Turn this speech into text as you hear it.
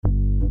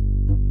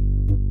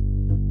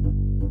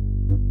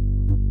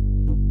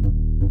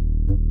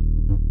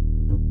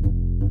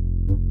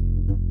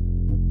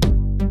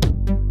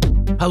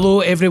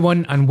Hello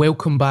everyone and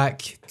welcome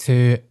back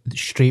to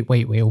Straight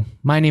White Whale.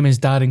 My name is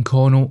Darren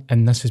Connell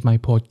and this is my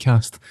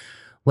podcast.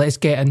 Let's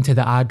get into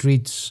the ad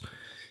reads.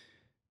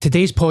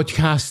 Today's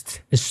podcast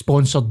is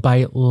sponsored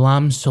by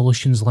Lamb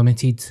Solutions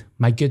Limited,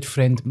 my good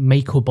friend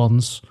Michael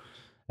Burns.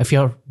 If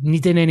you're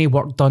needing any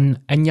work done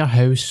in your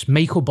house,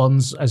 Michael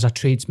Burns is a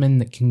tradesman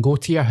that can go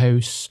to your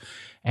house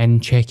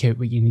and check out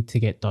what you need to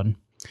get done.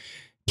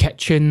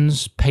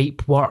 Kitchens,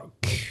 pipe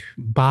work,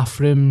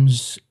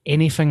 bathrooms,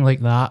 anything like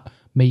that,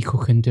 Michael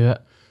can do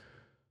it.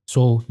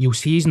 So you'll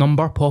see his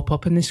number pop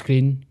up on the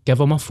screen, give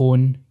him a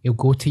phone, he'll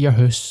go to your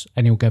house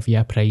and he'll give you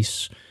a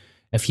price.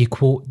 If you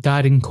quote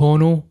Darren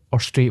Connell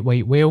or Straight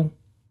White Whale,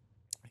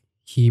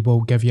 he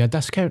will give you a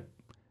discount.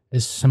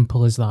 As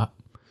simple as that.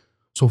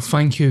 So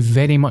thank you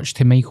very much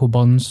to Michael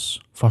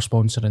Burns for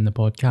sponsoring the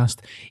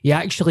podcast. He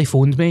actually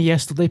phoned me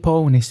yesterday,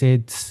 Paul, and he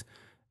said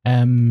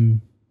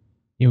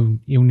you'll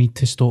need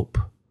to stop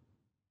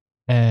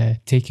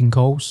taking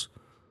calls.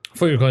 I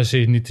thought you were going to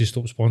say you need to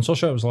stop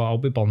sponsorship. I was like, I'll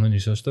be burning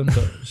his system,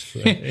 but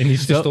he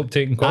needs to stop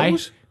taking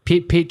calls.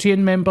 Patreon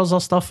members or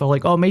stuff are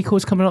like, oh,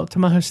 Michael's coming up to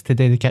my house to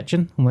do the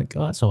kitchen. I'm like,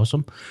 oh, that's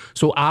awesome.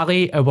 So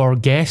Ali, our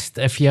guest,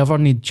 if you ever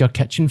need your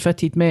kitchen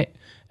fitted, mate,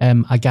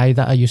 a guy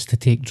that I used to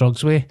take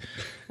drugs with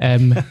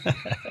in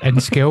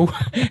school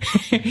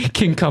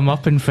can come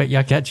up and fit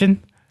your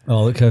kitchen.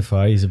 Oh, look how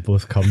far he's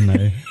both come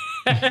now.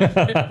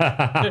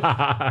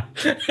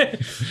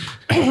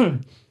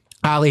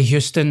 Ali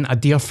Houston, a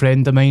dear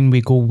friend of mine.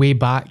 We go way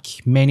back,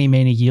 many,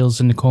 many years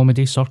in the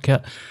comedy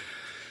circuit.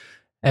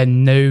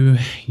 And now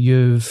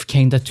you've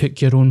kind of took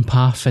your own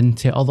path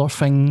into other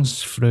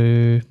things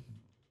through...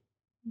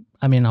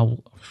 I mean,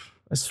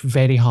 it's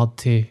very hard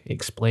to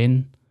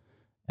explain.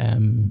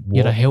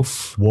 You're a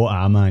health... What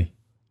am I?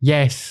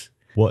 Yes.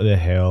 What the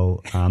hell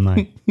am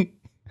I?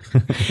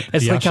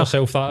 It's you like ask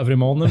yourself that every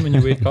morning when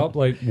you wake up,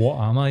 like, what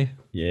am I?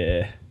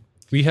 Yeah.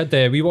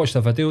 We watched a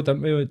video,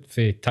 didn't we,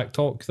 for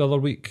TikTok the other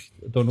week.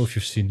 I don't know if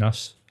you've seen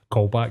this.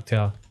 Callback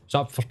to is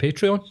that for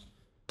Patreon?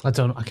 I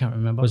can't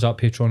remember. Was that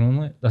Patreon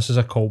only? This is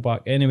a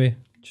callback. Anyway,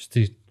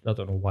 I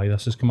don't know why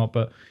this has come up,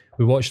 but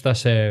we watched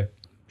this.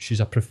 She's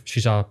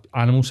a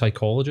animal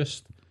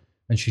psychologist,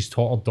 and she's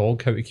taught her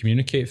dog how to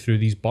communicate through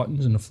these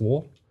buttons in the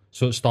floor.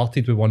 So it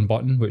started with one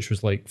button, which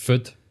was like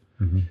food.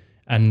 Mm-hmm.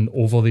 And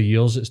over the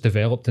years, it's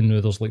developed, and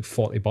now there's like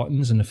 40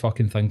 buttons, and the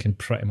fucking thing can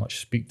pretty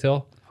much speak to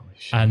her.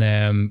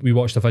 And we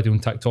watched a video on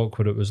TikTok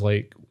where it was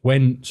like,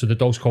 so the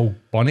dog's called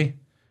Bunny,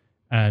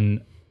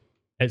 and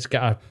it's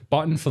got a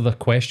button for the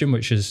question,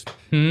 which is,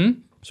 So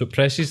it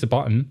presses the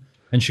button,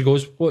 and she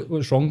goes,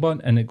 what's wrong,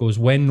 Bun? And it goes,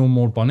 when no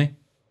more Bunny.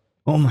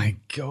 Oh my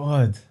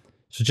God.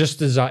 So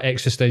just as that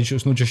existential,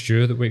 it's not just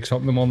you that wakes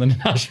up in the morning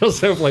and asks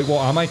yourself, like,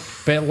 what am I?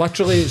 But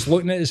literally, it's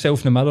looking at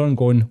itself in the mirror and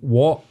going,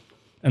 what?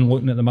 And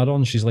looking at the mirror,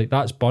 and she's like,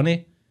 that's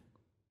Bunny.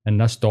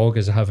 And this dog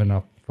is having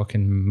a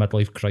fucking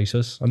midlife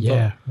crisis.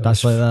 Yeah.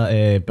 That's like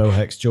that Bill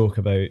Hicks joke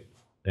about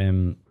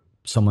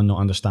someone not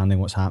understanding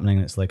what's happening.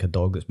 It's like a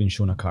dog that's been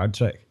shown a card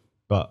trick.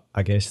 But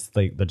I guess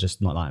like they're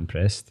just not that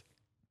impressed.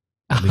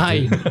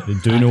 They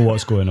do know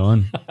what's going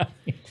on.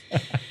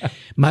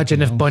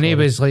 Imagine if Bunny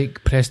was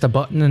like pressed a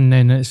button and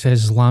then it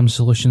says Lamb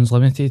Solutions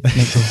Limited.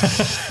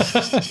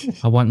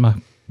 I want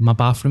my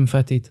bathroom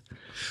fitted.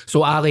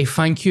 So Ali,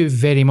 thank you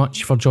very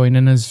much for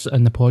joining us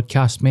in the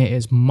podcast, mate.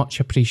 It's much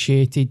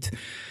appreciated.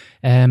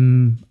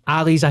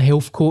 Ali's a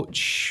health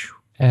coach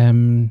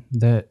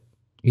that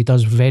he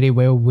does very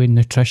well with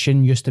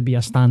nutrition, used to be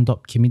a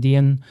stand-up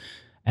comedian,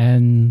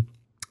 and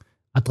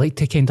I'd like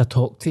to kind of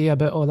talk to you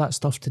about all that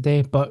stuff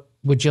today, but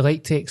would you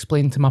like to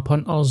explain to my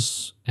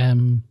punters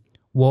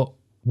what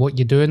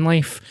you do in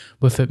life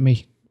without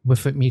me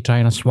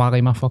trying to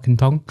swallow my fucking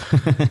tongue?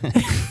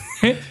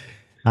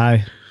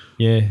 Aye,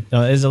 yeah,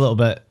 it is a little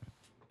bit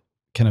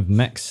kind of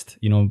mixed.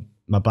 You know,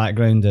 my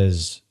background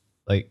is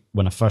like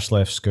when I first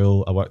left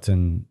school, I worked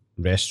in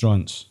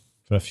restaurants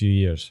for a few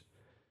years.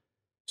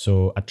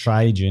 So I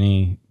tried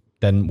uni,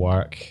 didn't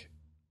work.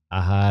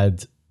 I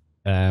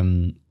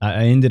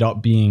ended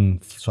up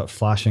being sort of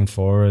flashing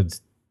forward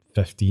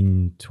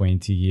 15,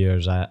 20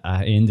 years.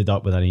 I ended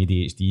up with an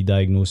ADHD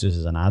diagnosis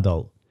as an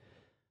adult.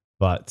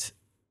 But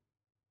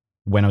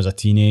when I was a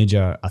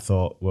teenager, I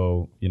thought,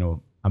 well, you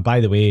know, and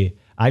by the way,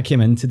 I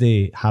came in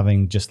today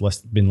having just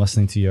been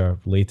listening to your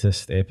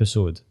latest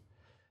episode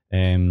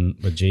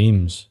with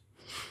James.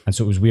 And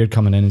so it was weird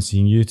coming in and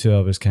seeing you two. I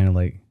was kind of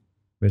like,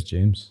 where's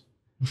James?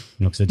 You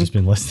know, because I'd just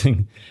been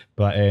listening.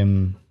 But,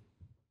 and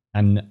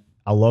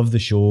I love the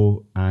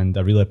show and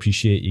I really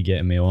appreciate you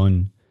getting me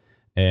on.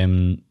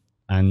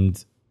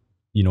 And,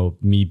 you know,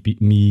 me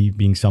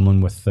being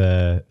someone with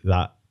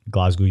that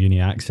Glasgow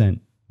uni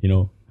accent, you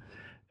know,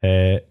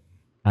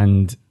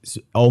 and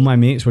so all my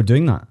mates were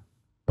doing that.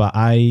 But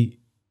I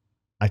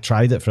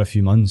tried it for a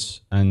few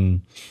months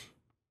and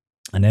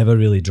I never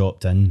really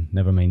dropped in,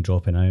 never mind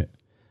dropping out.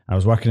 I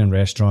was working in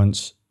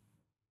restaurants.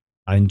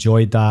 I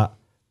enjoyed that,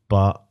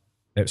 but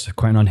it was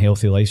quite an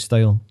unhealthy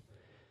lifestyle.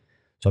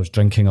 So I was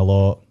drinking a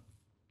lot.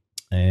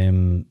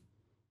 You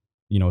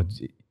know,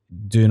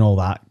 doing all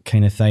that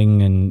kind of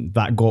thing, and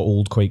that got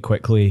old quite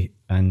quickly.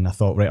 And I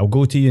thought, right, I'll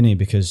go to uni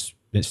because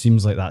it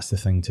seems like that's the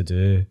thing to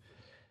do.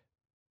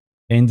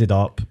 Ended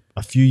up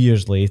a few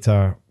years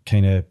later,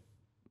 kind of,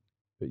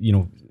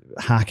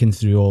 hacking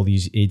through all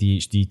these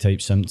ADHD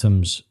type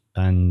symptoms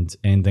and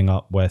ending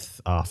up with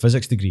a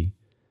physics degree.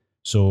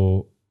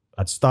 So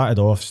I'd started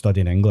off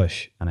studying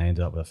English and I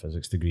ended up with a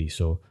physics degree.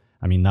 So,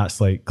 I mean,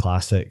 that's like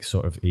classic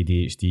sort of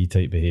ADHD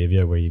type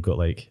behavior where you've got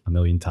like a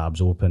million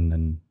tabs open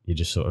and you're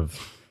just sort of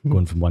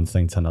going from one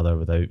thing to another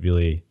without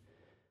really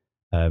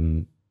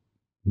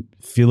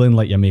feeling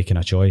like you're making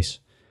a choice.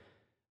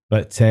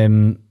 But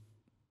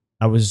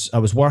I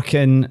was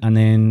working and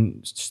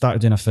then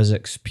started doing a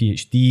physics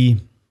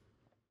PhD,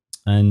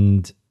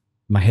 and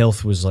my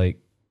health was like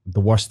the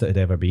worst it had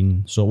ever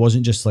been. So it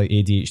wasn't just like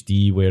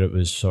ADHD where it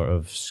was sort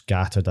of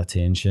scattered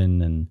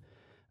attention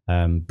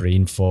and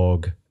brain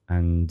fog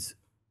and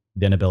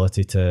the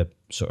inability to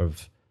sort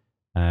of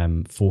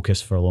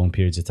focus for long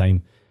periods of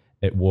time.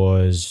 It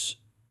was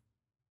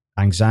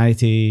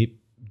anxiety,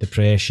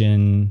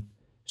 depression,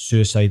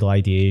 suicidal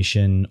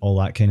ideation, all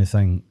that kind of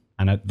thing.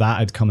 And that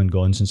had come and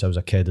gone since I was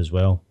a kid as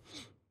well.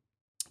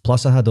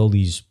 Plus I had all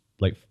these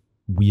like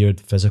weird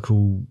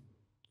physical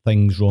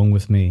things wrong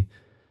with me.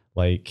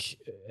 Like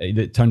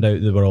it turned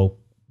out they were all,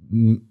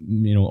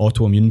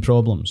 autoimmune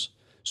problems.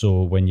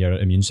 So when your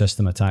immune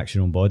system attacks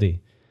your own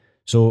body.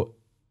 So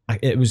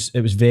it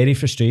was very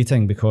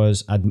frustrating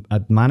because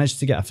I'd managed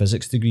to get a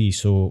physics degree.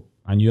 So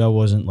I knew I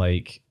wasn't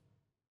like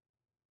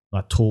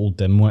a total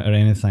dimwit or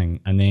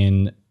anything. And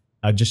then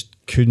I just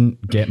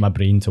couldn't get my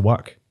brain to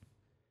work.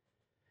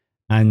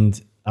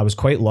 And I was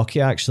quite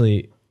lucky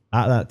actually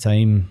at that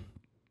time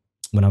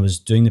when I was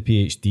doing the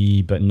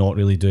PhD, but not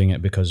really doing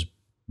it because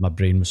my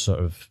brain was sort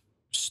of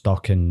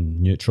stuck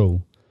in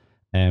neutral.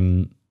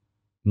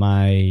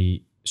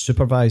 My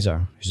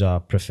supervisor, who's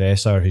a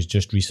professor who's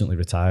just recently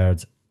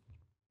retired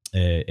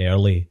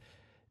early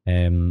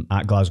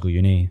at Glasgow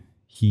Uni,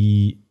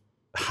 he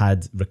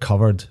had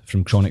recovered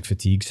from chronic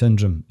fatigue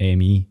syndrome,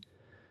 ME.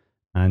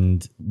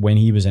 And when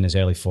he was in his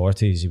early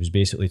 40s, he was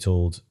basically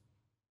told,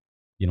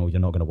 you're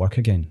not going to work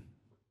again.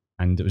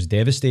 And it was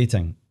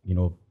devastating.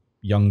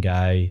 Young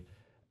guy,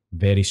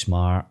 very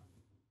smart,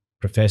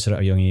 professor at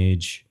a young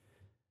age,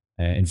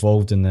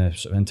 involved in the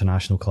sort of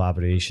international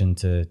collaboration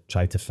to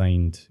try to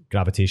find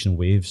gravitational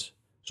waves.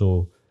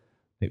 So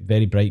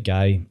very bright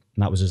guy, and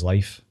that was his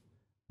life.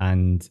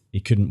 And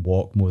he couldn't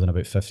walk more than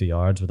about 50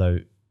 yards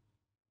without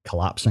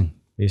collapsing,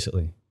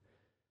 basically.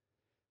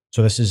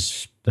 So this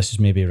is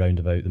maybe around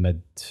about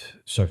the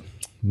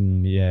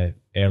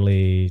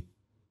early,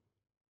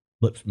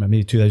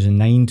 maybe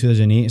 2009,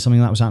 2008, something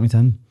like that was happening to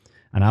him.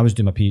 And I was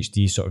doing my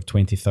PhD sort of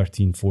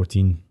 2013,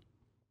 14.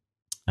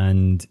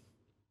 And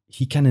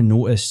he kind of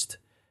noticed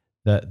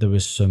that there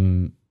was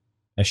some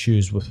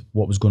issues with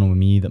what was going on with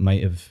me that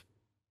might have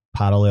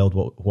paralleled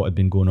what had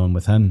been going on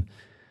with him.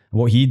 And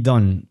what he'd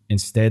done,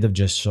 instead of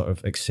just sort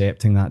of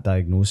accepting that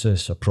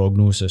diagnosis or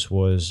prognosis,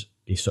 was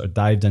he sort of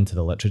dived into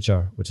the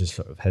literature, which is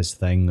sort of his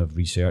thing of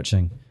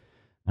researching,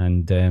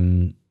 and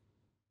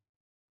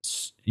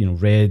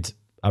read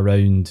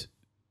around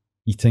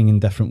eating in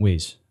different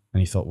ways. And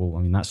he thought, well,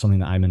 I mean, that's something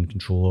that I'm in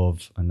control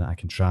of and that I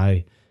can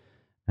try.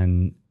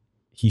 And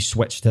he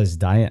switched his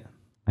diet,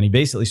 and he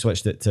basically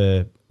switched it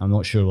to, I'm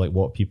not sure like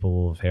what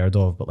people have heard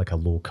of, but like a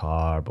low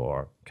carb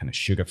or kind of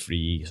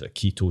sugar-free, sort of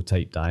keto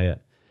type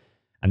diet.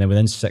 And then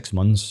within 6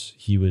 months,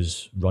 he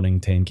was running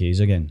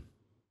 10Ks again.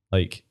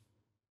 Like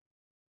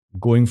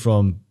going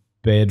from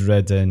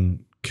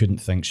bedridden, couldn't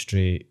think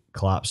straight,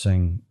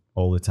 collapsing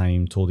all the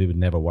time, told he would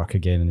never work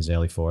again in his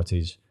early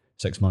 40s.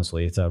 6 months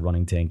later,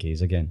 running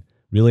 10Ks again.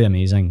 Really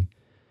amazing.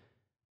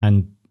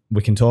 And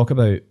we can talk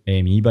about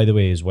ME, by the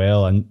way, as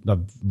well. And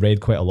I've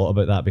read quite a lot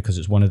about that because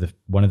it's one of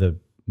the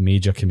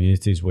major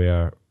communities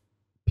where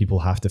people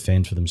have to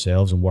fend for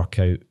themselves and work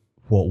out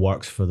what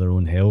works for their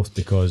own health.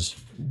 Because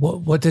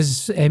what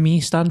does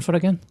ME stand for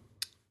again?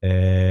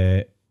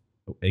 The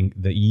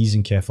E's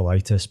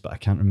encephalitis, but I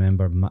can't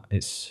remember.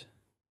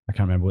 I can't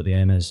remember what the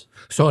M is.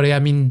 Sorry, I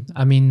mean,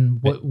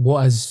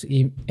 what is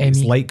ME?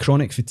 It's like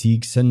chronic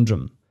fatigue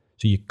syndrome.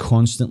 So you're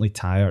constantly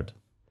tired.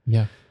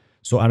 Yeah.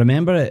 So I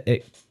remember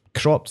it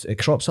crops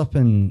up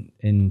in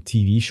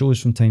TV shows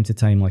from time to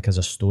time, like as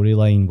a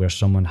storyline where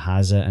someone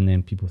has it and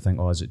then people think,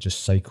 oh, is it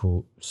just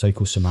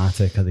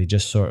psychosomatic? Are they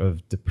just sort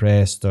of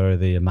depressed, or are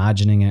they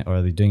imagining it, or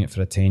are they doing it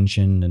for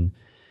attention? And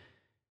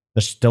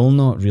there's still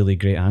not really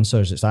great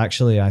answers. It's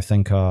actually, I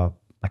think, a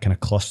kind of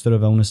cluster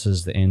of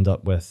illnesses that end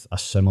up with a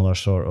similar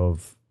sort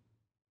of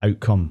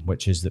outcome,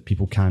 which is that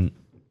people can't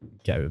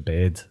get out of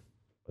bed,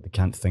 or they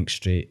can't think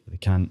straight, they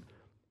can't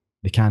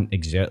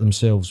exert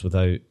themselves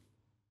without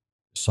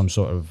some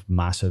sort of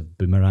massive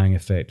boomerang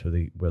effect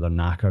where they're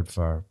knackered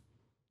for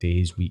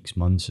days, weeks,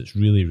 months. It's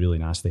really, really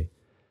nasty.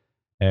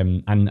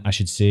 And I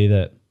should say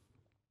that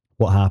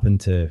what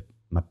happened to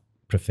my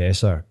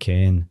professor,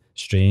 Ken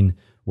Strain,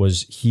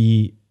 was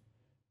he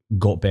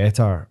got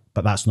better,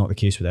 but that's not the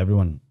case with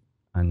everyone.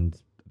 And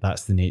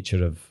that's the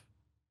nature of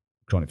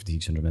chronic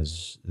fatigue syndrome,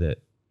 is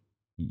that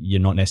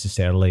you're not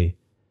necessarily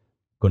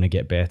going to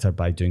get better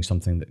by doing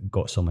something that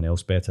got someone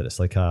else better. It's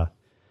like a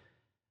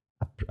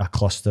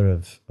cluster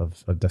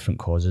of different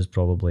causes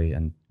probably,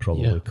 and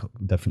probably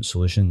different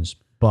solutions.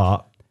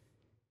 But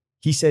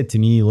he said to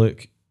me,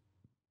 look,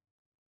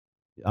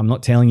 I'm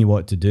not telling you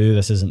what to do.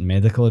 This isn't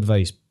medical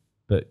advice,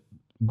 but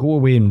go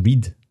away and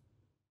read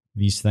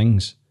these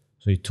things.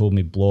 So he told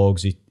me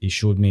blogs. He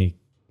showed me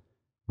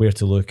where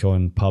to look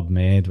on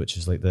PubMed, which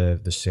is like the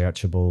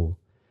searchable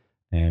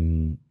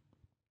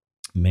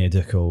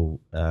medical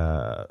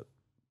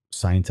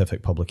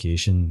scientific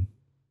publication.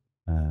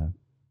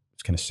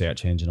 It's kind of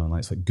search engine online.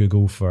 It's like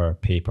Google for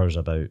papers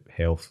about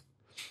health.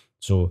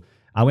 So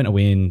I went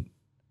away and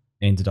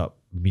ended up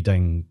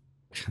reading,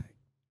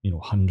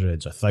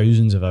 hundreds or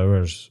thousands of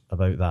hours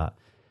about that.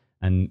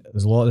 And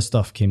there's a lot of the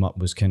stuff came up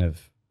was kind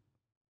of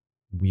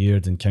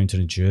weird and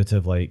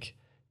counterintuitive, like,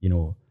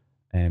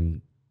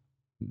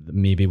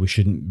 maybe we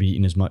shouldn't be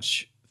eating as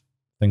much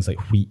things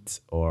like wheat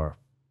or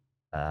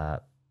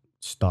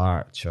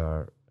starch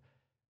or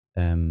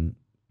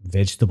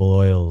vegetable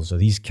oils or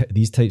these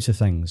types of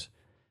things.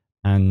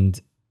 And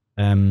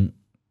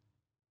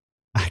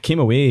I came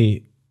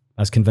away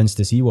as convinced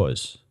as he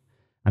was.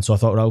 And so I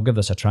thought, well, I'll give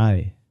this a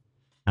try.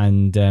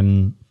 And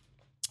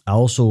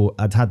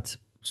I'd had,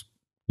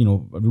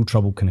 real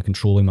trouble kind of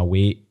controlling my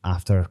weight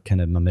after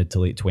kind of my mid to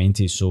late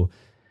 20s. So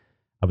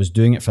I was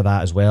doing it for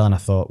that as well. And I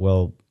thought,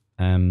 well,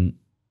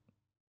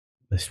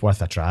 it's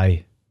worth a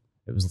try.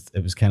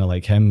 It was kind of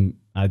like him.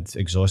 I'd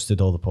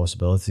exhausted all the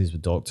possibilities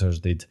with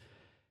doctors. They'd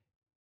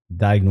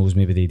diagnosed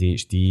me with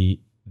ADHD.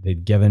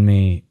 They'd given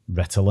me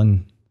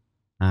Ritalin,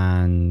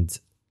 and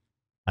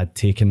I'd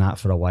taken that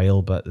for a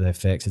while, but the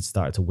effects had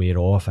started to wear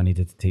off. I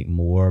needed to take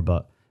more,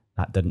 but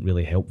that didn't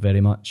really help very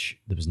much.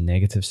 There was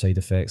negative side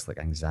effects like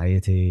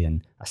anxiety,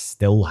 and I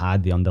still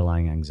had the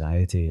underlying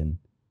anxiety and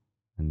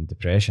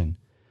depression.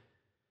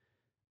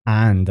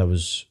 And I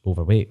was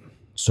overweight.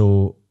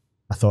 So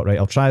I thought, right,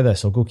 I'll try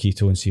this. I'll go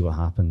keto and see what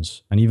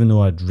happens. And even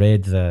though I'd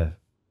read the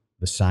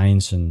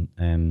science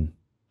and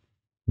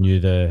knew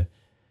there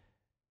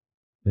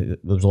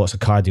was lots of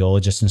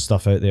cardiologists and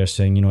stuff out there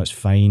saying, it's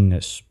fine,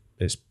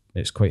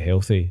 it's quite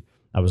healthy.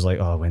 I was like,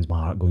 oh, when's my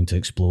heart going to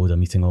explode?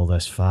 I'm eating all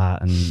this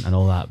fat and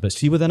all that. But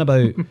see, within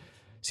about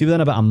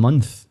a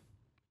month,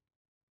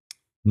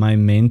 my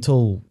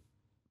mental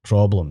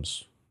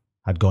problems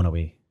had gone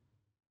away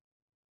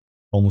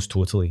almost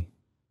totally.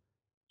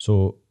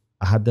 So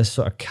I had this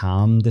sort of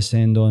calm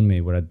descend on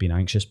me where I'd been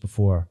anxious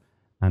before,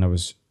 and I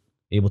was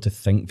able to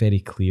think very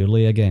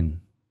clearly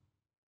again.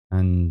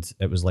 And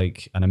it was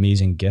like an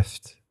amazing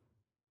gift.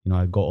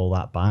 I got all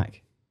that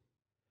back.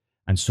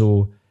 And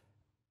so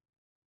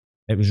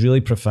it was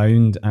really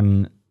profound,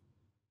 and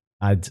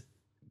I'd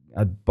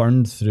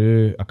burned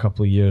through a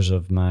couple of years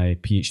of my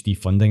PhD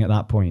funding at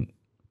that point.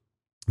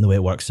 And the way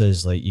it works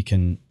is like you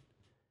can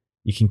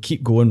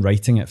keep going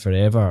writing it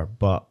forever,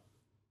 but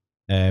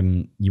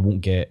you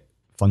won't get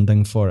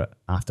funding for it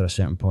after a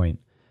certain point.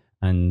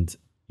 And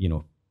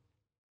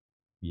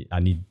I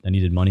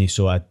needed money,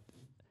 so I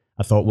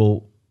thought,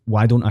 well,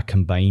 why don't I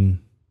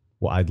combine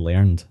what I'd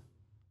learned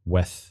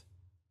with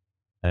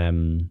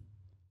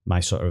my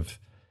sort of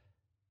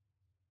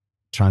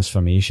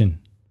transformation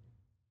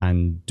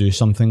and do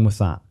something with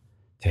that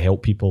to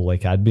help people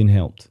like I'd been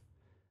helped.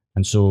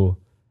 And so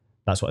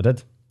that's what I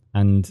did.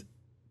 And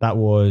that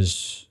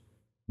was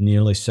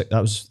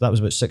that was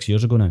about 6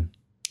 years ago now.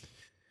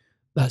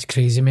 That's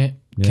crazy, mate.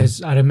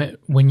 Because I remember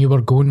when you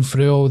were going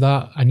through all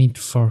that, I need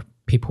for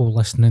people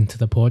listening to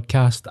the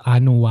podcast, I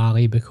know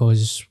Ali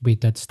because we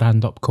did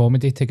stand-up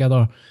comedy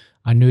together.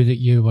 I knew that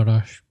you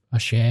were a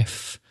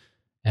chef.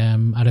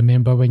 I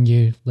remember when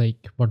you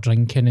were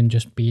drinking and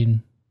just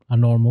being a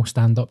normal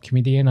stand-up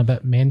comedian, a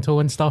bit mental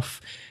and stuff.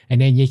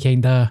 And then you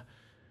I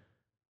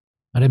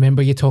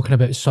remember you talking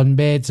about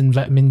sunbeds and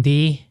vitamin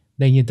D,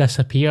 then you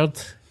disappeared.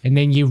 And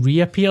then you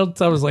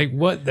reappeared. I was like,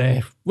 what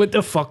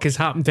the fuck has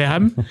happened to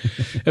him?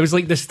 It was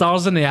like the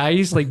stars in the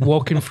eyes, like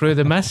walking through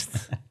the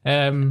mist.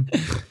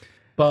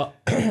 But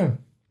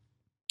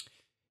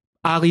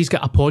Ali's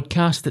got a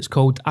podcast. It's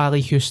called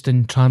Ali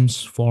Houston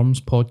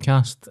Transforms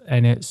Podcast.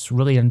 And it's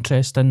really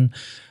interesting.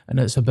 And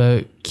it's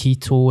about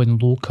keto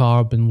and low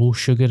carb and low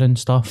sugar and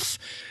stuff.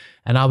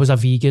 And I was a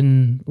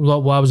vegan.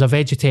 Well, I was a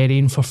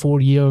vegetarian for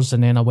 4 years.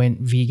 And then I went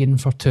vegan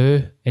for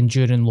 2. And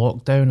during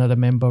lockdown, I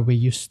remember we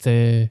used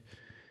to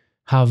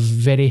have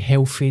very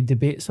healthy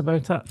debates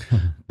about it.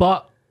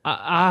 But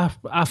I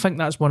think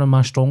that's one of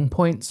my strong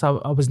points. I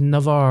was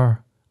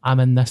never, I'm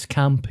in this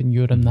camp and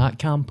you're in that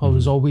camp. I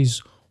was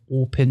always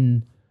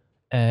open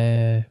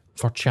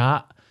for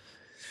chat.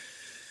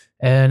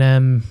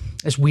 And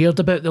it's weird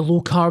about the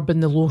low carb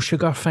and the low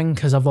sugar thing,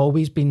 because I've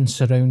always been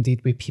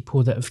surrounded with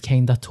people that have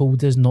kind of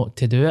told us not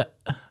to do it.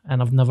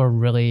 And I've never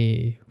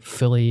really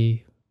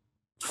fully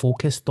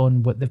focused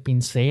on what they've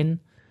been saying.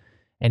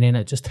 And then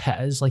it just hit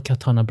us like a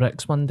ton of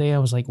bricks one day. I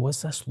was like,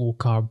 what's this low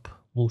carb,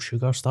 low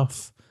sugar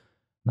stuff?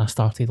 And I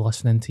started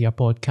listening to your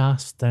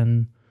podcast,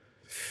 and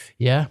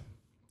yeah,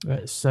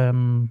 it's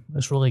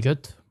really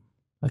good.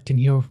 I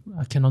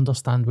can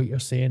understand what you're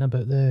saying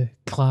about the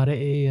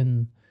clarity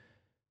and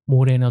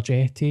more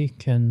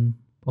energetic and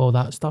all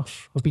that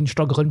stuff. I've been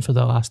struggling for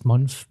the last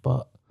month,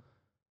 but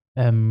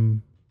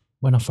when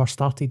I first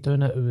started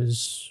doing it,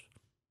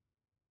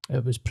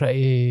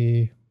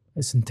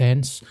 it's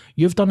intense.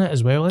 You've done it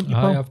as well, haven't you,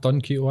 Paul? I've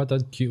done keto. I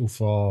did keto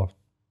for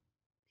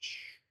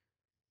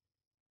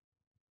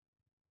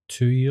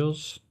 2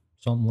 years,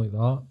 something like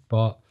that.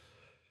 But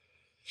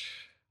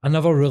I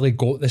never really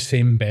got the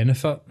same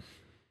benefit.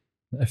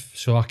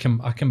 So I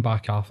can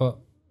back off it.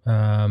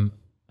 And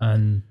I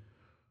don't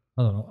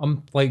know.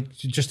 I'm like,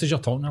 just as you're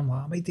talking, I'm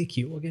like, I might do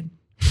keto again.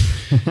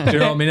 Do you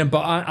know what I mean?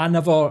 But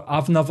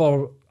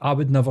I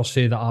would never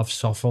say that I've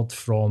suffered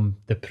from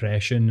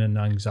depression and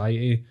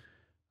anxiety.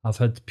 I've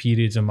had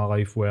periods in my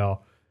life where,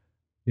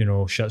 you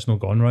know, shit's not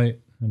gone right,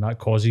 and that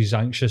causes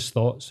anxious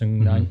thoughts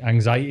and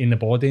anxiety in the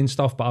body and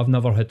stuff. But I've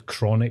never had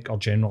chronic or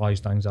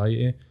generalized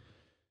anxiety.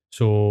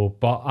 So,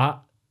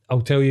 but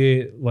I'll tell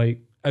you, like,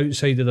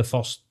 outside of the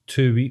first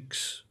 2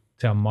 weeks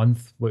to a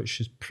month,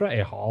 which is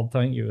pretty hard,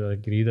 I think you would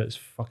agree that's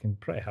fucking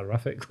pretty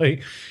horrific.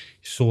 Like,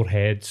 sore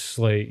heads,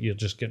 like, you're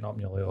just getting up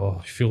and you're like,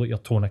 oh, you feel like you're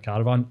towing a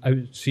caravan.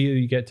 See how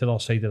you get to the other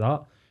side of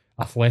that.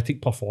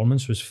 Athletic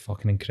performance was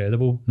fucking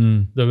incredible.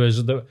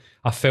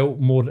 I felt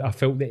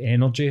the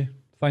energy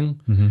thing.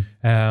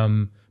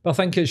 But I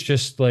think it's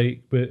just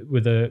like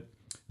with the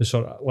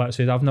sort of, like I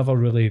said, I've never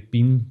really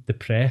been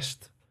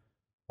depressed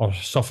or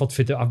suffered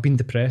from. I've been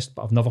depressed,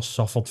 but I've never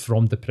suffered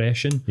from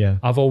depression. Yeah.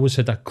 I've always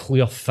had a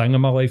clear thing in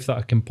my life that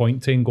I can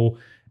point to and go,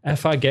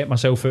 if I get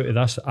myself out of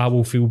this, I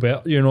will feel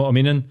better. You know what I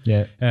mean? And,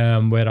 Yeah.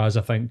 Whereas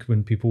I think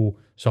when people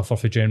suffer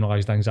from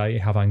generalized anxiety,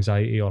 have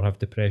anxiety or have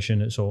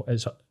depression, it's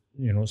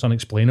you know, it's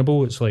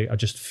unexplainable. It's like, I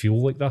just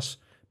feel like this,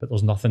 but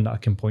there's nothing that I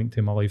can point to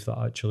in my life that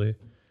actually,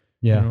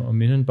 Yeah. you know what I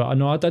mean? But I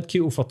know I did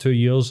keto for 2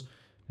 years.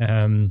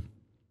 And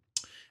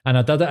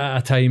I did it at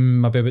a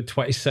time, maybe about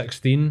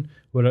 2016,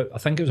 where I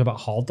think it was a bit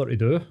harder to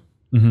do.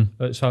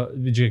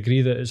 Would you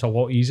agree that it's a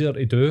lot easier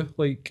to do,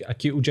 like, a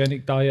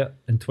ketogenic diet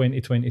in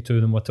 2022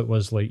 than what it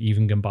was, like,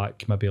 even going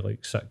back maybe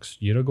like 6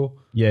 years ago?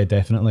 Yeah,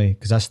 definitely.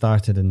 Because I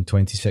started in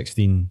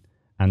 2016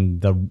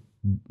 and there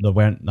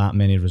weren't that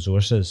many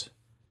resources.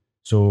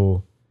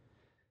 So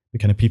the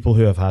kind of people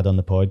who I've had on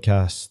the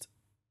podcast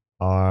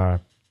are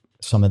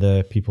some of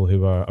the people who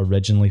were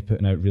originally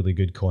putting out really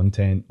good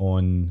content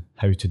on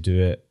how to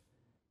do it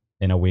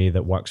in a way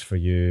that works for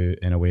you,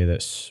 in a way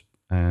that's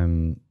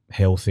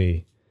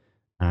healthy.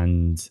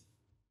 And,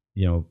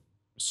 you know,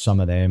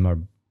 some of them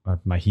are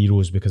my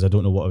heroes because I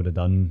don't know what I would have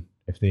done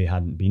if they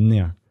hadn't been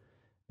there.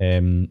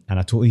 And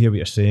I totally hear what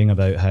you're saying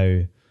about how,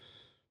 you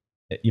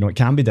know, it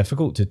can be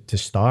difficult to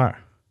start.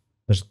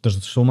 There's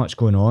so much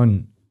going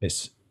on.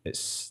 This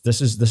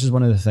is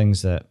one of the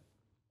things that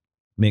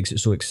makes it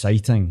so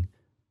exciting,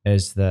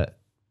 is that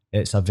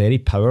it's a very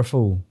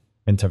powerful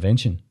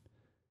intervention.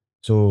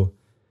 So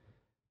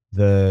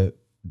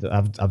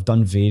I've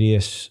done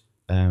various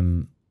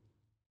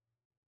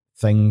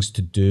things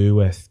to do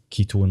with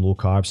keto and low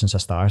carb since I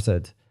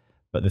started,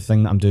 but the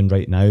thing that I'm doing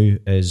right now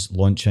is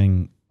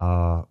launching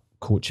a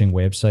coaching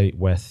website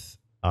with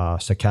a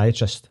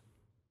psychiatrist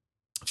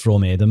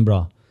from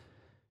Edinburgh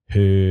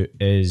who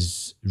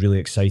is really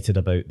excited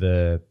about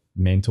the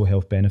mental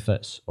health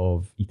benefits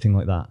of eating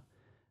like that,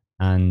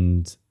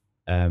 and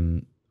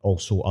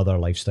also other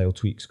lifestyle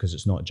tweaks, because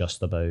it's not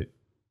just about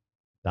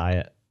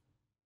diet.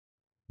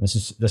 This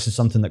is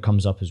something that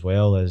comes up as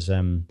well, as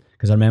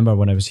because I remember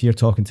when I was here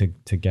talking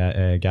to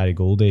Gary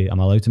Goldie. Am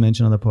I allowed to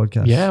mention other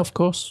podcasts? Yeah, of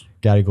course.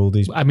 Gary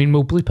Goldie's. I mean,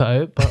 we'll bleep it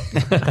out, but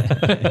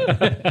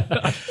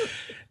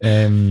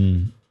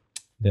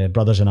the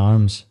Brothers in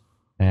Arms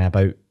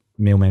about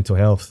male mental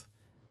health.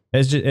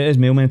 It is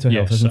male mental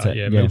health, isn't it?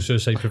 Yeah, male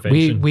suicide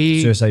prevention.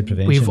 Suicide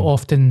prevention. We've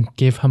often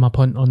gave him a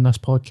punt on this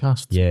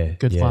podcast. Yeah,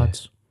 good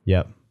lads.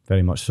 Yeah,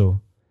 very much so.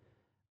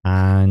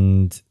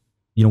 And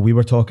you know, we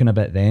were talking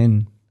about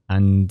then,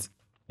 and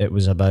it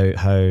was about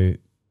how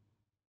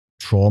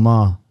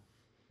trauma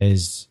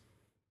is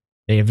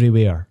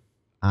everywhere,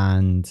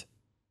 and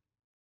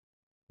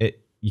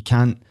you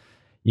can't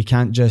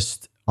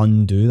just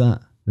undo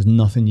that. There's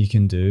nothing you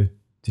can do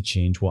to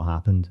change what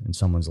happened in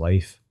someone's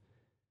life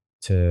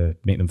to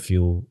make them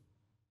feel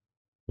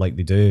like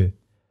they do.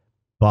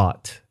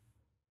 But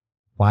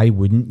why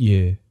wouldn't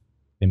you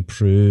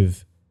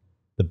improve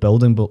the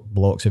building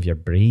blocks of your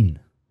brain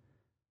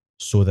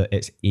so that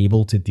it's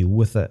able to deal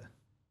with it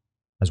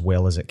as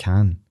well as it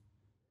can?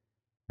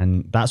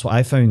 And that's what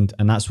I found,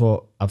 and that's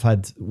what I've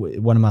had.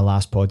 One of my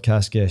last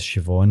podcast guests,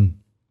 Siobhan,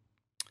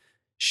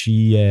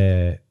 she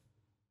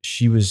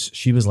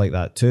was like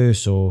that too.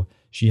 So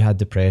she had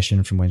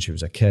depression from when she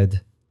was a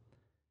kid.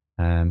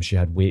 She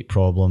had weight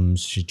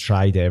problems. She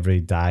tried every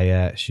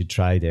diet. She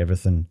tried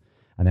everything.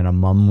 And then her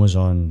mum was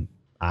on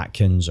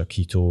Atkins or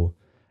keto.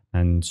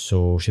 And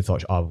so she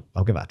thought, oh,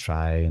 I'll give it a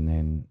try. And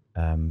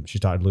then she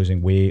started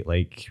losing weight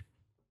like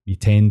you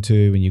tend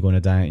to when you go on a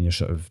diet and you're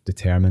sort of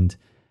determined.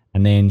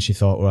 And then she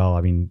thought, well,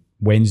 I mean,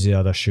 when's the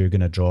other shoe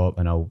going to drop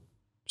and I'll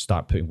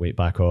start putting weight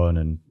back on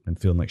and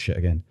feeling like shit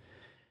again.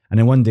 And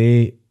then one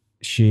day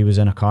she was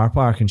in a car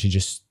park and she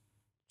just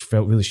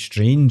felt really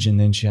strange, and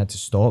then she had to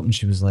stop and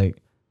she was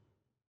like,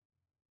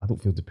 I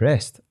don't feel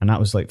depressed. And that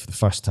was like for the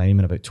first time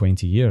in about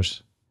 20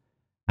 years.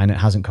 And it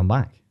hasn't come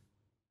back.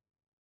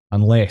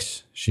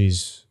 Unless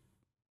she's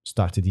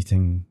started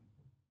eating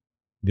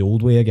the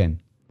old way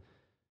again.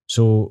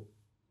 So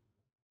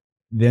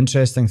the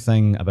interesting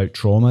thing about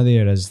trauma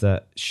there is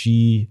that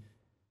she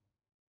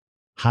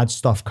had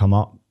stuff come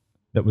up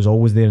that was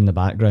always there in the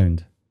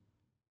background,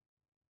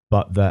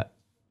 but that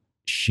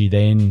she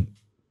then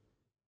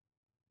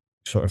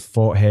sort of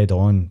fought head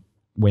on,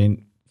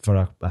 went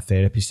for a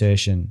therapy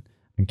session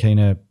and kind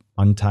of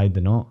untied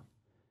the knot.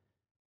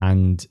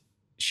 And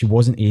she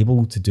wasn't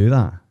able to do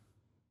that.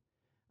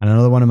 And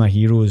another one of my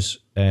heroes,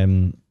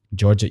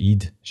 Georgia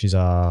Ede, she's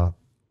a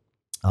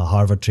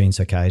Harvard-trained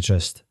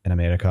psychiatrist in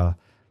America,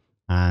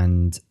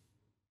 and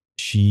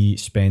she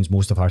spends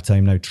most of her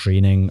time now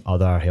training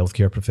other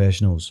healthcare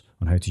professionals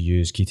on how to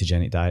use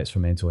ketogenic diets for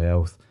mental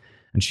health.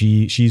 And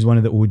she's one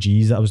of the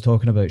OGs that I was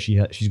talking about.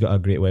 She's got a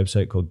great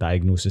website called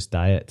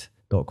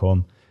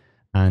diagnosisdiet.com,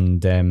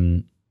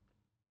 and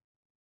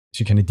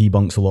she kind of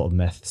debunks a lot of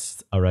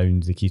myths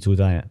around the keto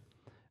diet.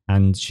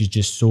 And she's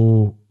just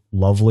so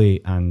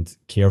lovely and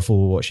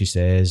careful with what she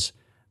says,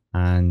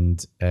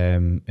 and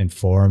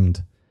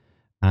informed.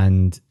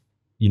 And,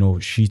 you know,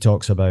 she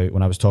talks about,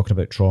 when I was talking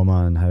about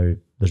trauma and how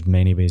there's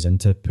many ways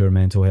into poor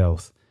mental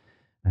health,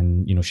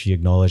 and, you know, she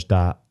acknowledged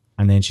that.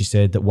 And then she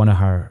said that one of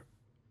her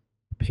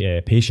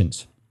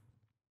patients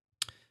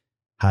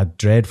had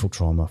dreadful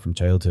trauma from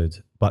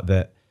childhood, but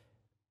that,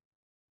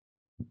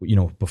 you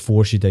know,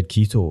 before she did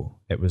keto,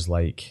 it was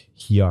like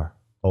here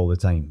all the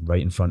time,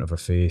 right in front of her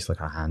face, like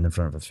her hand in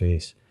front of her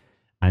face.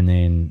 And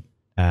then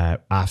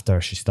after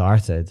she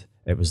started,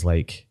 it was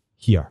like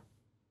here.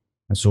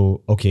 And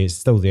so, okay, it's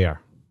still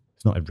there.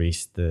 It's not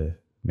erased the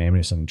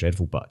memory of something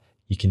dreadful, but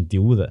you can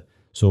deal with it.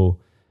 So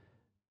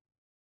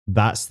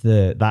that's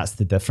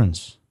the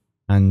difference.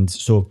 And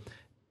so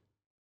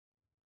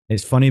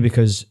it's funny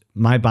because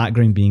my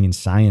background being in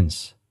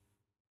science,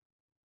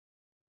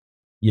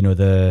 you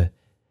know,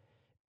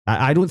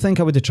 I don't think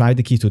I would have tried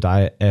the keto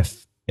diet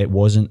if it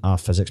wasn't a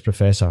physics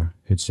professor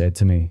who'd said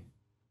to me,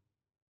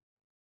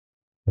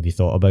 have you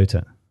thought about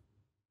it?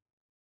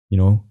 You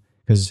know,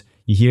 because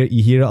you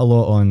hear it a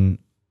lot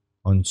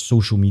on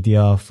social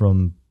media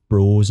from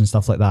bros and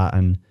stuff like that.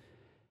 And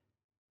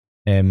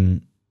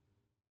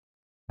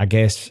I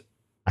guess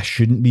I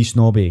shouldn't be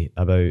snobby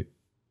about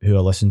who I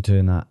listen to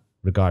in that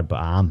regard,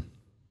 but I am.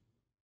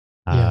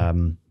 Yeah.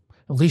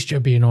 At least you're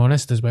being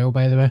honest as well,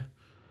 by the way.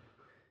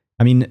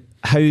 I mean,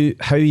 how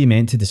are you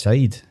meant to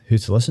decide who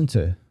to listen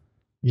to?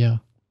 Yeah.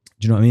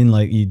 Do you know what I mean?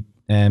 Like, we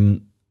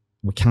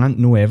can't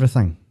know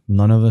everything.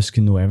 None of us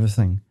can know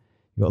everything.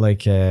 You got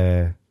like,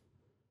 you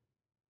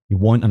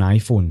want an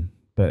iPhone,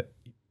 but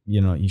you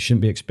know, you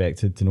shouldn't be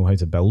expected to know how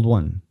to build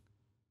one.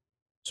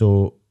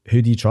 So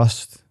who do you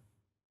trust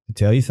to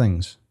tell you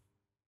things?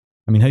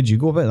 I mean, how do you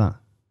go about that?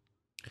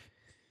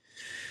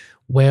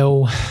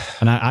 Well,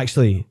 and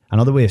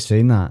another way of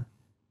saying that,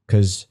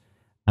 because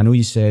I know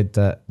you said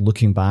that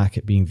looking back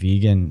at being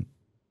vegan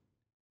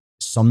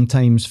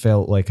sometimes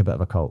felt like a bit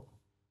of a cult.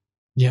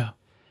 yeah.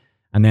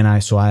 And then I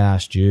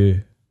asked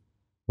you,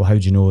 well, how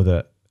do you know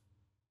that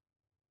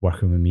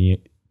working with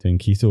me doing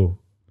keto,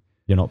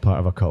 you're not part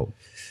of a cult?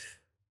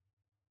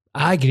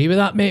 I agree with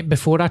that, mate.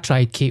 Before I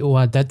tried keto,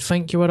 I did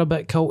think you were a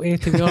bit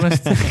culty, to be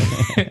honest.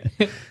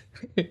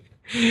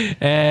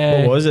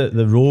 What was it?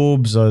 The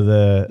robes or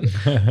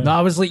the... No,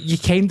 I was like, you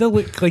kind of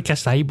look like a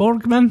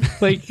cyborg, man.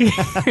 Like,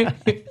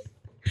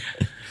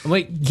 I'm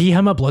like, give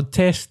him a blood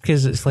test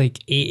because it's like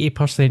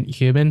 80%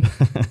 human.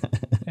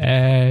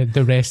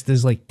 The rest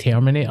is like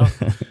Terminator.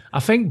 I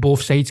think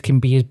both sides can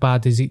be as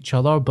bad as each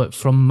other, but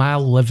from my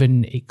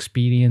living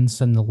experience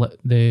in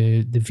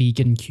the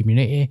vegan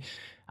community,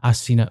 I've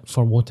seen it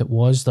for what it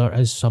was. There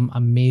is some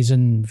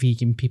amazing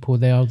vegan people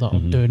there that are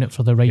doing it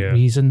for the right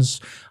reasons.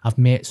 I've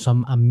met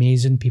some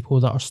amazing people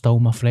that are still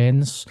my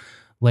friends,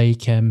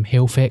 like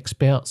health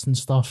experts and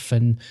stuff.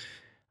 And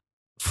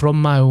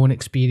from my own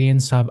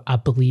experience, I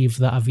believe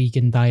that a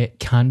vegan diet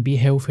can be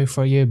healthy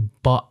for you,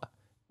 but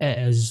it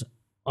is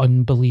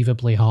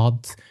unbelievably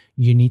hard.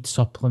 You need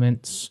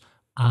supplements,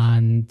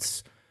 and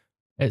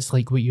it's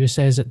like what you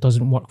says, it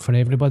doesn't work for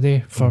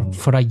everybody.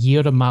 For a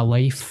year of my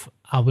life,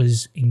 I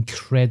was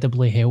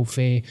incredibly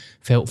healthy,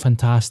 felt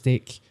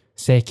fantastic.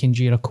 Second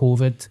year of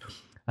COVID,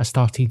 I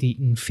started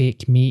eating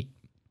fake meat,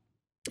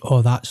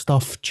 all that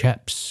stuff,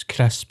 chips,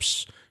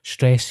 crisps,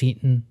 stress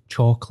eating,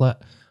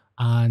 chocolate,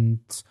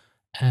 and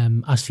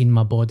I seen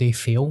my body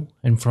fail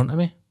in front of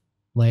me.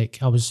 Like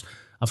I've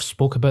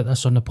spoke about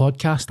this on the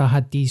podcast. I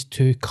had these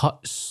 2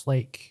 cuts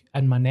like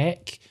in my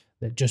neck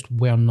that just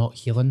were not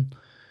healing.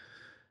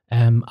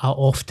 I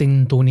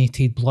often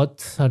donated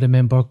blood. I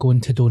remember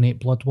going to donate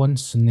blood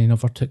once and they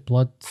never took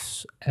blood.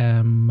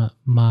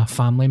 My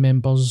family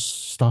members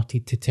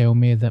started to tell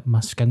me that my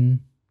skin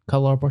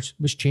colour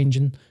was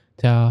changing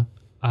to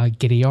a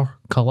greyer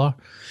colour.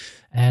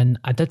 And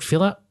I did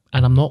feel it.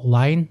 And I'm not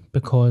lying,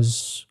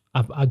 because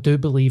I do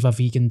believe a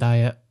vegan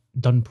diet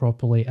done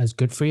properly is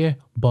good for you,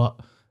 but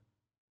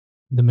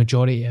the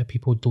majority of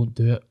people don't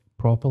do it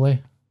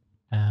properly.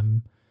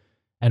 And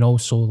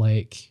also,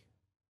 like,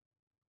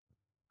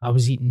 I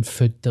was eating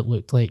food that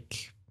looked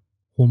like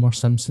Homer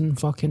Simpson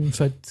fucking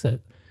food,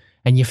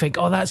 and you think,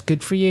 oh, that's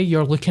good for you.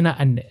 You're looking at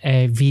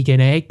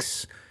vegan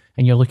eggs,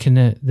 and you're looking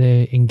at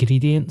the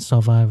ingredients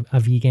of a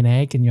vegan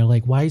egg, and you're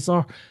like, why is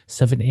there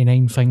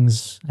 79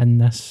 things in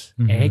this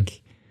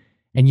egg?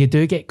 And you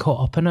do get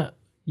caught up in it.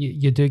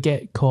 You do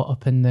get caught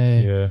up in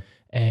the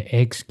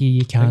eggs give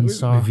you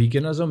cancer. With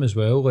veganism as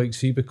well, like,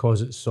 see,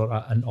 because it's sort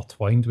of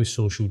intertwined with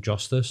social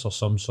justice or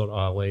some sort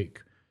of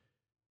like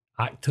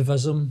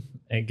activism,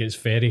 it gets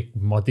very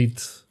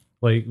muddied.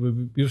 Like,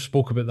 we've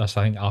spoke about this,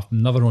 I think,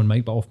 never on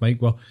mic but off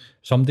mic, where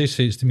somebody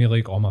says to me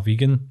like, oh, I'm a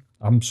vegan.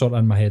 I'm sort of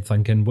in my head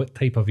thinking, what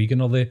type of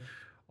vegan are they?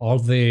 Are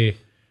they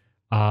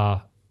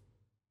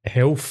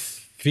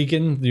health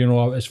vegan? You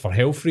know, it's for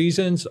health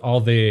reasons. Are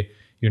they,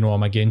 you know,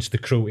 I'm against the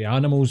cruelty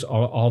animals?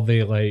 Or are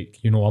they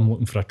like, you know, I'm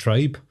looking for a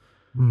tribe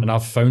and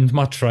I've found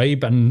my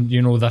tribe and,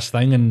 you know, this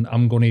thing, and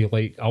I'm going to,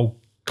 like, I'll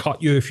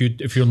cut you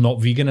if you're not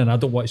vegan, and I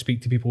don't want to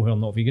speak to people who are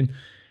not vegan.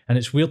 And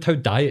it's weird how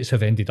diets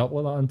have ended up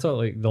like that, isn't it?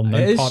 Like, they're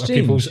now part of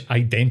people's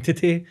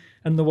identity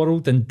in the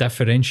world and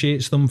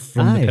differentiates them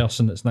from the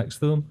person that's next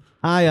to them.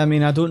 I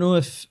mean, I don't know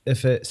if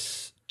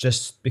it's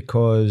just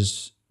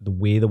because the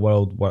way the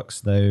world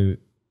works now,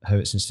 how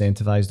it's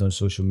incentivized on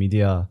social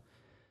media,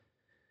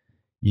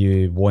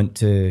 you want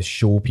to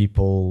show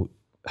people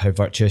how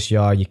virtuous you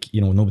are.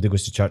 You know, nobody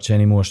goes to church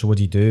anymore, so what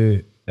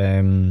do?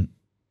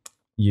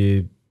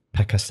 You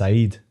pick a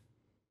side.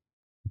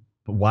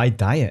 But why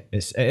diet?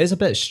 It is a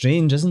bit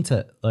strange, isn't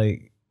it?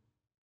 Like,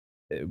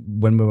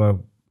 when we were,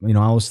 you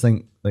know, I always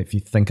think, like, if you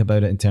think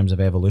about it in terms of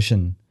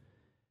evolution,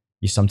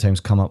 you sometimes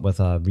come up with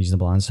a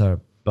reasonable answer.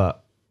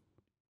 But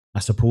I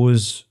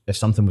suppose if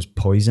something was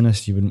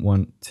poisonous, you wouldn't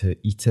want to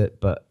eat it.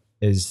 But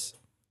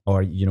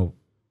or, you know,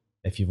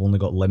 if you've only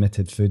got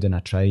limited food in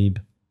a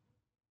tribe,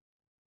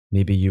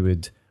 maybe you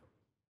would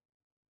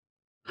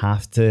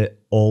have to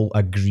all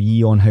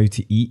agree on how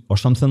to eat or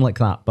something like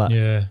that. But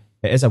yeah,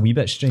 it is a wee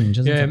bit strange,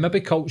 isn't it? Yeah,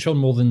 maybe culture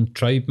more than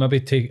tribe.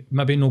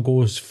 Maybe not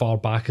go as far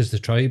back as the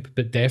tribe,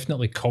 but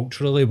definitely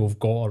culturally we've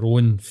got our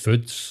own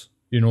foods.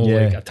 You know,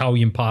 like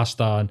Italian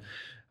pasta, and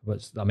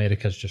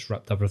America's just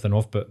ripped everything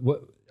off. But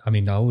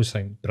I always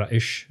think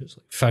British, it's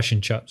like fish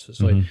and chips. It's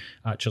like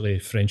actually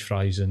French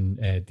fries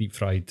and deep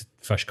fried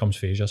fish comes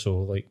from Asia. So,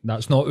 like,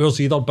 that's not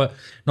ours either. But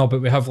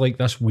we have, like,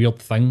 this weird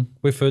thing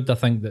with food, I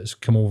think, that's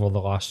come over the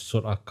last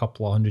sort of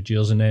couple of 100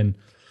 years. And then,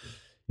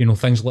 you know,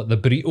 things like the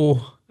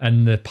burrito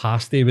and the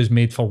pasta was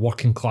made for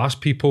working class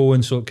people,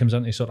 and so it comes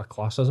into sort of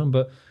classism.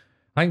 But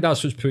I think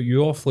that's what's put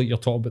you off. Like, you're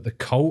talking about the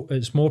cult.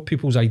 It's more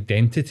people's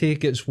identity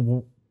gets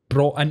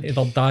brought into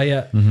their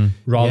diet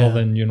rather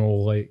than, you know,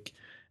 like,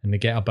 and they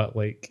get a bit,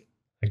 like,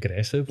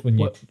 aggressive when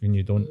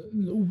you don't.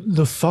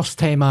 The first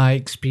time I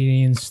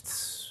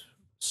experienced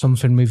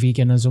something with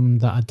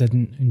veganism that I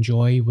didn't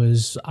enjoy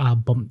was I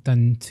bumped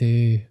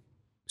into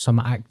some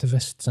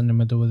activists in the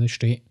middle of the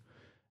street,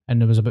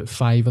 and there was about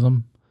 5 of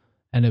them,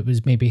 and it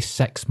was maybe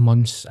 6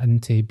 months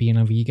into being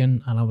a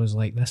vegan, and I was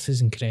like, this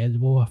is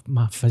incredible.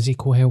 My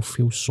physical health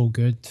feels so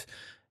good,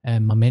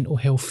 and my mental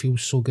health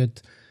feels so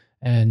good.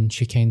 And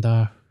she kind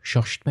of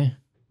shushed me.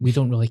 We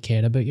don't really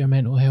care about your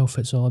mental health,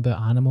 it's all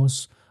about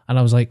animals. And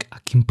I was like, I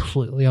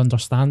completely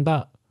understand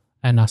that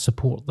and I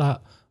support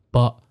that,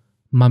 but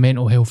my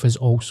mental health is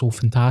also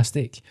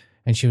fantastic.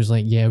 And she was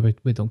like, yeah,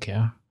 we don't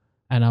care.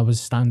 And I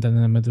was standing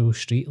in the middle of the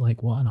street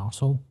like, what an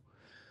arsehole.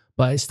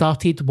 But it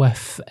started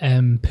with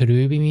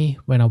Peru with me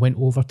when I went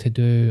over to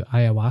do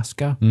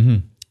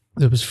ayahuasca.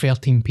 There was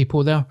 13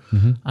 people there,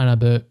 and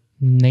about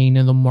 9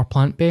 of them were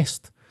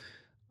plant-based.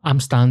 I'm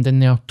standing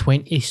there,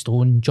 20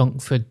 stone,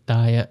 junk food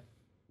diet,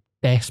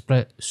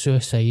 desperate,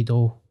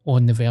 suicidal,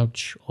 on the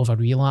verge of a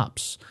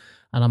relapse.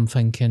 And I'm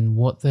thinking,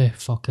 what the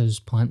fuck is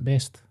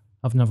plant-based?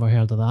 I've never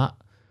heard of that.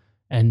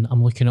 And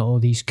I'm looking at all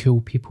these cool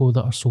people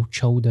that are so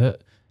chilled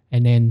out.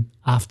 And then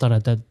after I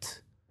did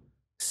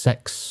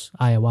 6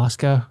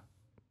 ayahuasca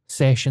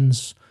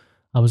sessions,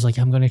 I was like,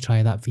 I'm going to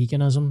try that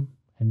veganism.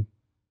 And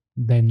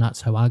then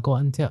that's how I got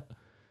into it.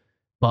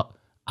 But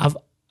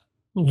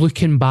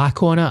looking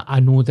back on it, I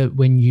know that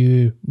when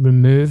you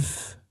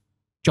remove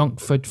junk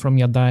food from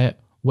your diet,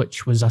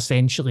 which was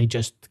essentially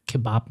just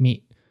kebab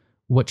meat,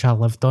 which I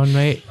lived on,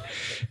 right?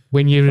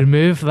 When you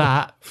remove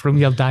that from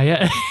your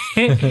diet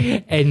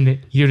and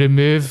you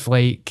remove,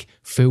 like,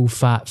 full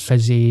fat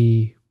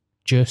fizzy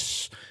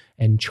juice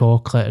and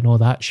chocolate and all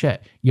that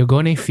shit, you're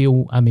going to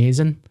feel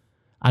amazing.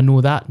 I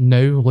know that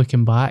now,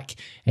 looking back.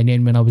 And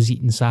then when I was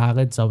eating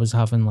salads, I was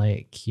having,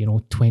 like,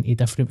 20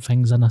 different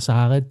things in a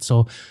salad.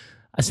 So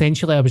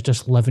essentially I was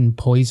just living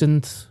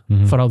poisoned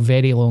for a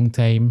very long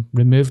time,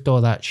 removed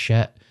all that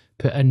shit,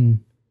 put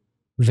in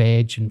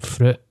veg and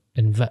fruit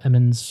and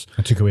vitamins.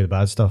 I took away the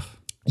bad stuff.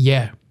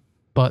 Yeah.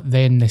 But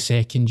then the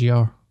second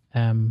year,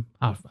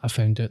 I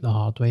found out the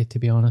hard way, to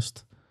be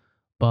honest.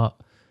 But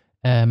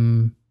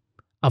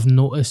I've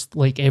noticed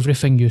like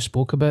everything you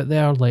spoke about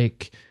there,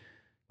 like,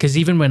 because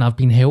even when I've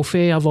been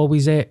healthy, I've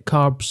always ate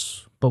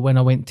carbs. But when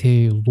I went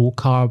to low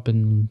carb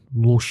and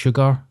low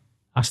sugar,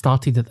 I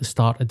started at the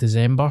start of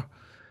December,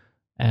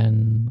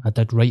 and I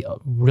did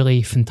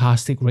really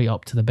fantastic right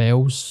up to the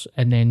bells.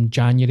 And then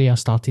January, I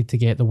started to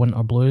get the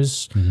winter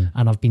blues,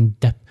 and I've been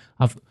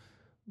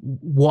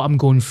what I'm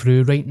going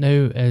through right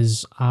now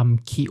is I'm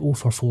keto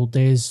for 4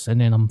 days, and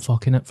then I'm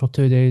fucking it for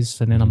 2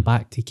 days, and then I'm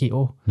back to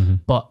keto.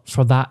 But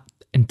for that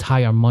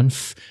entire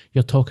month,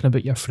 you're talking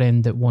about your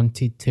friend that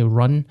wanted to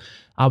run.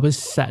 I was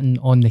sitting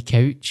on the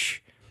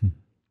couch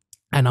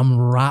and I'm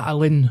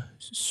rattling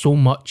so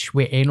much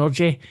with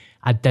energy.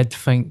 I did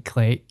think,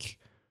 like,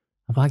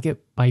 have I got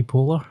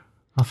bipolar?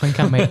 I think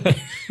I might. Like,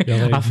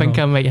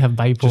 I might have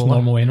bipolar. Just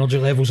normal energy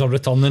levels are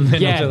returning.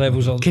 Energy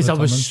levels are because I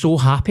was so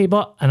happy,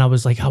 and I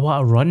was like, I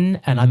want to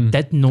run, and I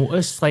did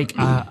notice like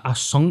I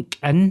sunk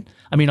in.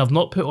 I mean, I've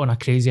not put on a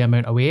crazy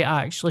amount of weight.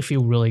 I actually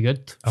feel really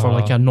good for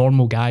like a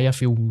normal guy. I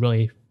feel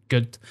really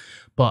good,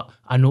 but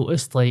I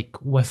noticed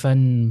like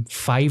within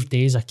 5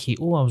 days of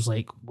keto, I was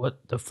like,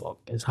 what the fuck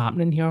is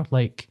happening here?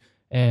 Like,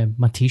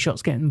 my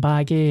t-shirt's getting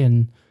baggy,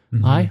 and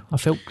I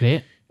felt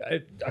great.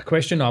 A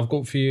question I've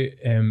got for you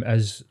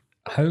is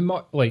how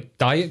much, like,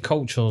 diet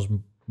culture's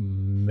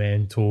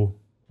mental.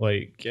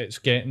 Like, it's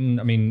getting,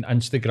 I mean,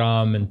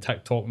 Instagram and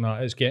TikTok and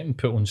that, it's getting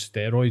put on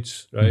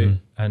steroids, right?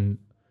 And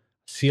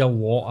see a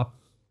lot of,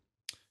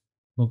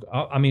 look,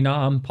 I mean,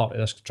 I'm part of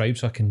this tribe,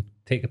 so I can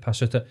take a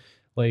piss at it.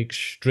 Like,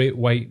 straight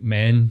white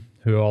men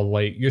who are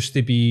like, used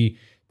to be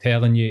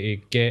telling you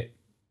to get,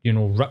 you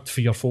know, ripped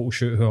for your photo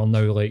shoot, who are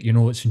now like, you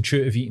know, it's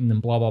intuitive eating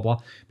and blah, blah, blah.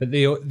 But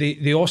they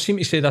all seem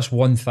to say this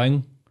one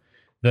thing,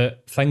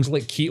 that things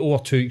like keto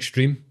are too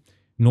extreme.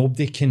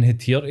 Nobody can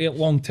adhere to it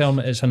long term.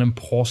 It's an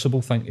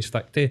impossible thing to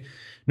stick to.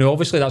 Now,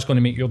 obviously, that's going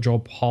to make your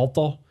job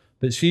harder.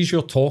 But see, as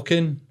you're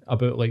talking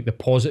about like the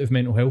positive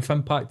mental health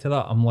impact to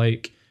that, I'm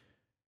like,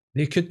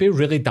 they could be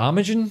really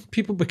damaging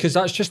people, because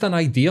that's just an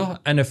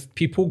idea. And if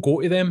people go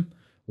to them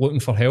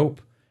looking for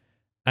help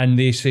and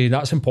they say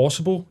that's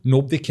impossible,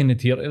 nobody can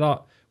adhere to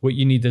that. What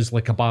you need is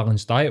like a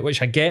balanced diet,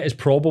 which I get is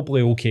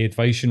probably okay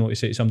advice, you know, to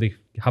say to somebody,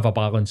 have a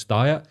balanced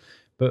diet.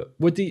 But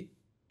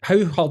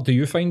how hard do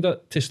you find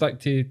it to stick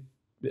to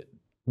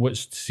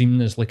what's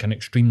seen as like an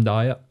extreme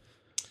diet?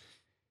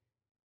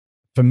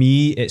 For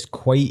me, it's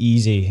quite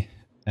easy,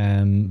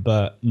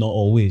 but not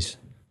always.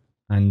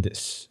 And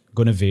it's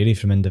going to vary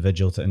from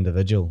individual to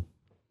individual.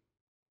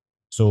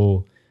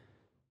 So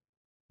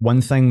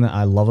one thing that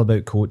I love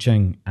about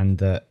coaching, and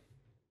that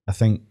I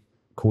think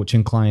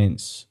coaching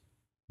clients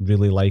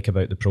really like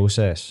about the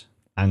process,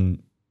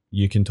 and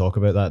you can talk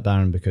about that,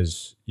 Darren,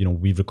 because, you know,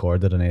 we've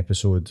recorded an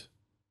episode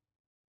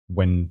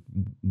when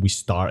we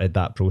started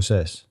that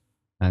process,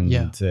 and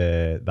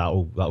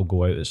that'll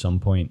go out at some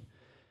point.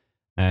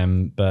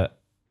 But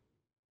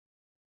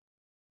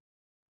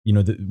you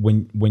know,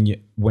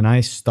 when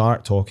I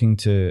start talking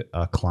to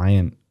a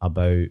client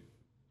about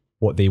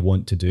what they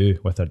want to do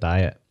with their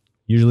diet,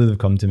 usually they've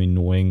come to me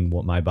knowing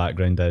what my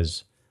background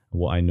is,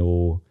 what I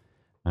know,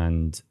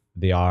 and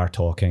they are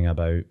talking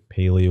about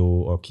paleo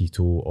or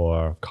keto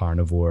or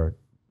carnivore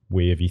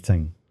way of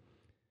eating.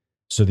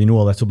 So they know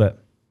a little bit.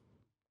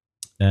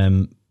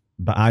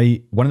 But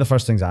one of the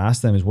first things I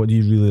ask them is, what do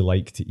you really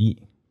like to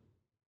eat?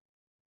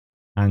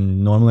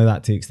 And normally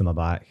that takes them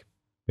aback,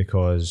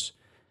 because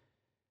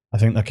I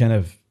think they're kind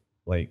of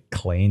like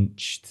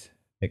clenched,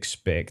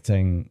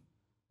 expecting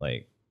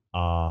like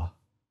a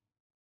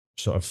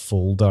sort of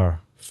folder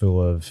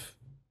full of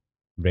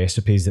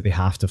recipes that they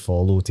have to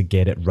follow to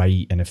get it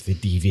right. And if they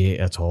deviate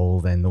at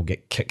all, then they'll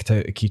get kicked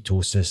out of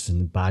ketosis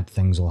and bad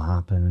things will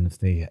happen. And if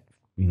they,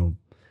 you know,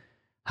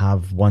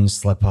 have one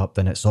slip up,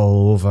 then it's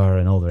all over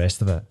and all the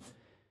rest of it.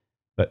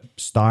 But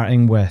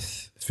starting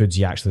with foods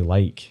you actually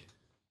like,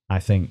 I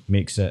think,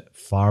 makes it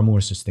far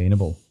more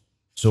sustainable.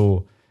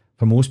 So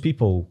for most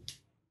people,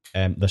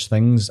 there's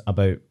things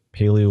about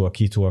paleo or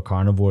keto or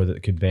carnivore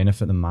that could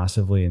benefit them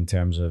massively in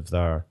terms of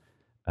their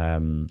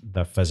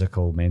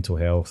physical, mental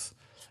health,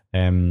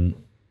 that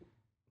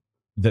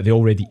they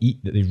already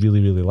eat, that they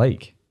really, really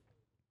like.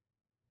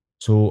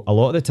 So a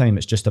lot of the time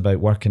it's just about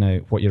working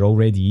out what you're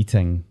already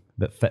eating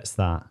that fits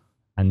that,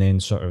 and then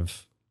sort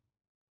of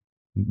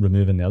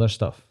removing the other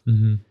stuff.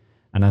 And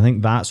I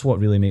think that's what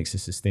really makes it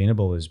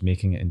sustainable, is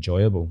making it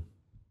enjoyable.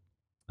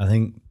 I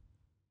think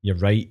you're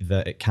right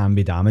that it can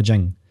be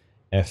damaging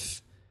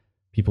if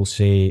people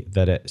say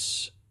that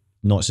it's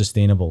not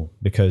sustainable,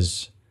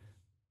 because,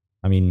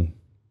 I mean,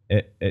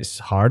 it's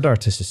harder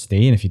to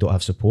sustain if you don't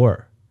have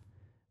support.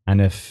 And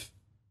if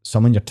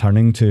someone you're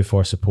turning to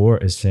for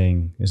support is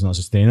saying it's not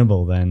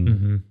sustainable,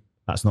 then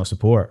that's not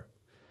support.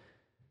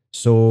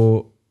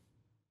 So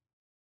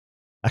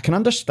I can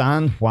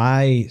understand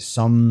why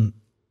some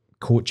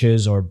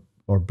coaches or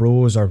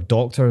bros or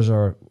doctors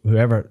or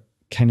whoever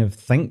kind of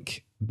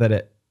think that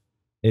it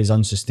is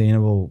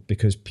unsustainable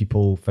because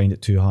people find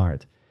it too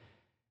hard.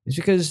 It's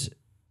because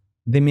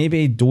they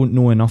maybe don't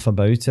know enough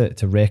about it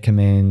to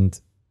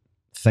recommend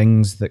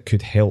things that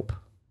could help.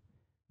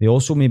 they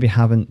also maybe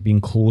haven't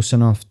been close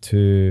enough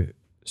to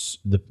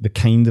the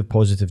kind of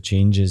positive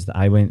changes that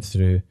I went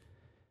through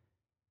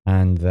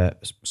and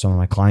that some of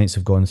my clients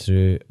have gone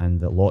through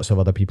and that lots of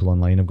other people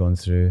online have gone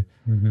through,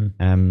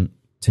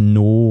 to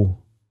know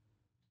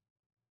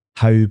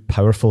how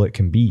powerful it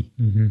can be.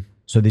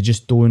 So they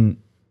just don't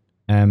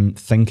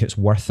think it's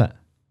worth it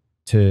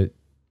to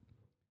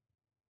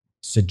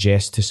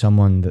suggest to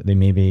someone that they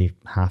maybe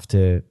have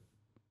to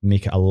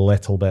make it a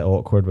little bit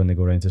awkward when they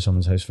go around to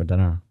someone's house for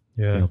dinner.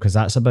 Yeah. You know, because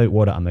that's about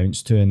what it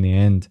amounts to in the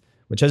end,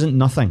 which isn't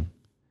nothing.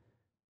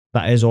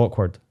 That is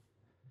awkward.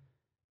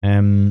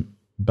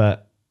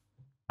 But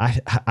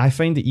I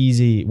find it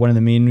easy. One of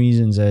the main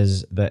reasons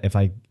is that if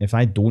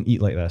I don't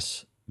eat like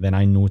this, then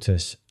I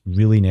notice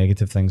really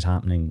negative things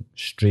happening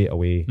straight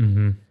away,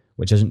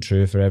 which isn't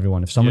true for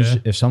everyone. If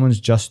someone's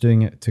just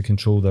doing it to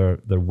control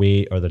their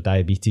weight or their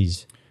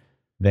diabetes,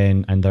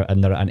 then and they're at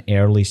an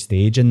early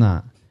stage in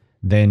that,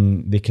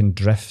 then they can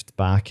drift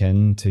back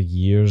into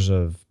years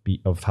of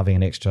having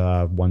an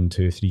extra 1,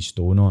 2, 3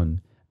 stone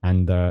on,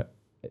 and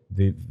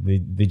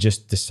they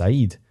just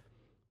decide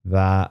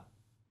that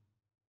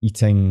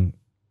eating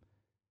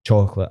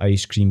chocolate,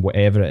 ice cream,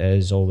 whatever it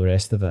is, all the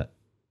rest of it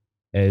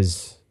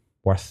is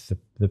worth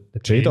the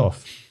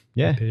trade-off.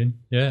 Yeah. Pain.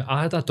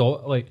 Yeah.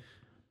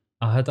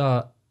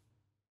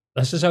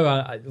 This is how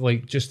I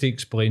like, just to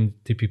explain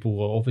to people,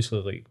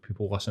 obviously, like,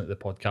 people listen to the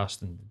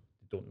podcast and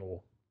don't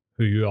know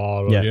who you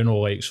are, or, you know,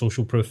 like,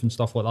 social proof and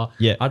stuff like that.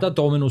 Yeah. I had a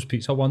Domino's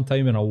pizza one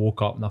time and I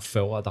woke up and I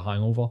felt I had a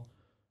hangover.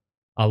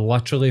 I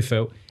literally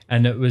felt,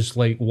 and it was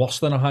like worse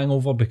than a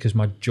hangover because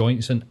my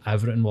joints and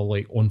everything were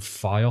like on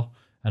fire.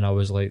 And I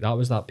was like, that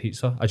was that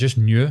pizza. I just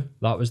knew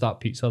that was that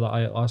pizza that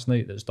I ate last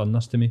night that's done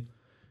this to me.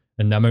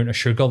 And the amount of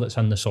sugar that's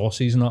in the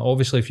sauces and that.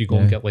 Obviously, if you go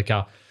and get like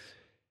a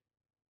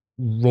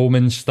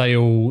Roman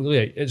style,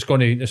 like,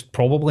 it's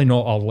probably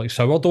not a like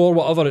sourdough or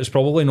whatever. It's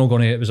probably not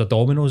going to, it was a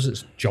Domino's,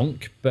 it's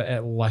junk. But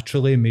it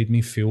literally made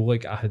me feel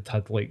like I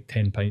had like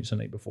 10 pints the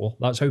night before.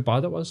 That's how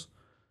bad it was.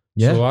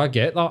 Yeah. So I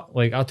get that.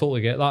 Like, I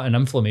totally get that. And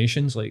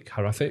inflammation's like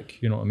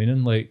horrific. You know what I mean?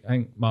 And like, I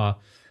think my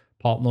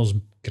partner's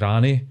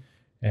granny,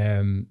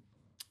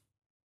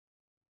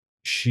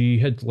 she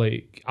had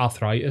like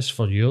arthritis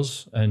for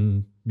years,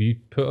 and we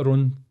put her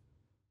on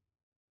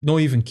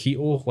not even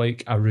keto,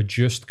 like a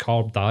reduced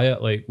carb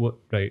diet, like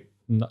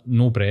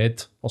no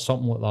bread or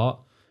something like that.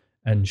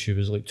 And she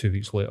was like 2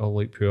 weeks later,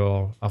 like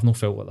pure, I've not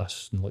felt like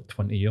this in like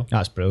 20 years.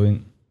 That's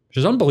brilliant. Which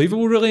is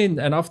unbelievable, really.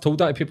 And I've told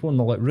that to people and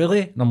they're like,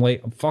 really? And I'm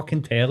like, I'm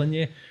fucking telling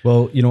you.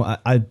 Well, you know,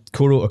 I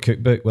co-wrote a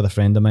cookbook with a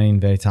friend of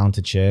mine, very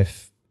talented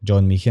chef,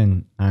 John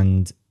Meekin,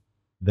 and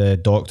the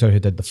doctor who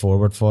did the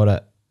foreword for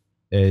it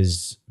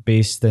is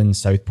based in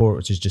Southport,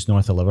 which is just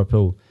north of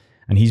Liverpool.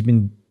 And he's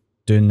been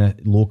doing the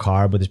low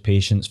carb with his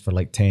patients for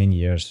like 10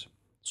 years.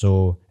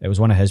 So it was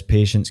one of his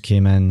patients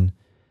came in.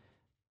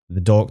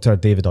 The doctor,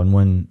 David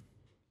Unwin,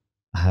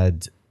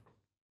 had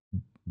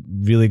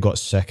really got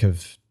sick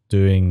of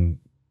doing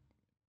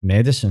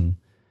medicine,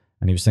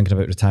 and he was thinking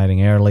about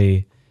retiring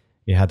early.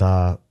 He had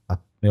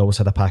he always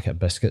had a packet of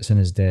biscuits in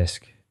his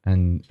desk,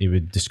 and he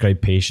would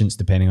describe patients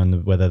depending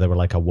on whether they were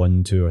like a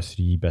 1, 2, or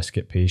 3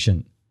 biscuit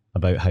patient,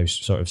 about how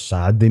sort of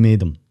sad they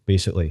made him,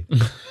 basically.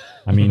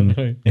 I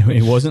mean,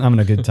 he wasn't having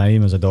a good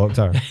time as a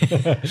doctor.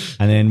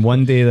 And then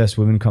one day this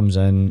woman comes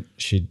in,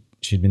 she'd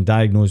been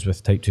diagnosed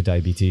with type 2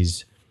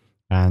 diabetes,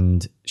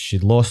 and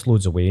she'd lost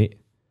loads of weight.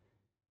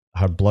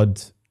 Her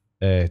blood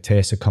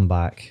tests had come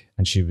back,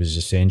 and she was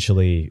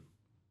essentially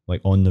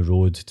like on the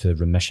road to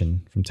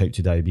remission from type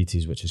 2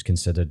 diabetes, which is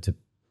considered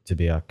to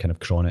be a kind of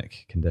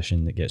chronic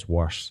condition that gets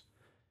worse.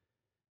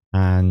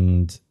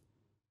 And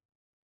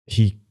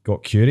he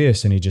got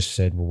curious and he just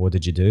said, well, what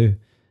did you do?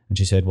 And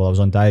she said, well, I was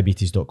on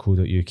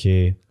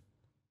diabetes.co.uk,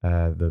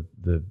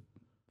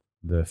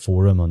 the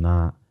forum on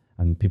that,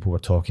 and people were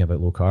talking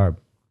about low carb.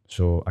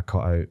 So I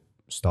cut out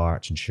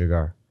starch and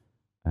sugar,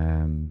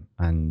 and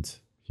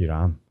here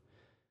I am.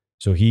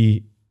 So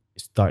he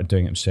started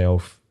doing it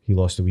himself. He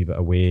lost a wee bit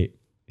of weight.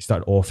 He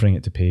started offering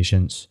it to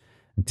patients.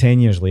 And 10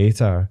 years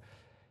later,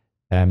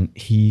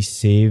 he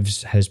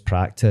saves his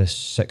practice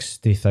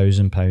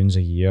 £60,000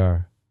 a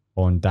year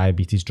on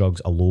diabetes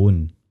drugs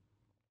alone,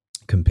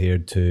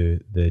 compared to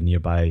the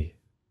nearby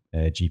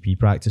GP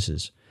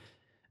practices.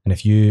 And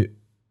if you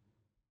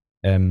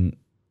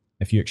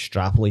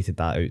extrapolated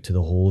that out to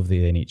the whole of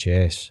the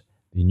NHS,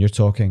 then you're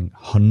talking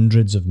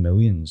hundreds of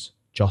millions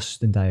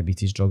just in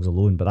diabetes drugs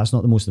alone. But that's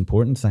not the most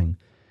important thing.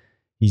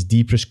 He's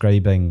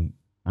deprescribing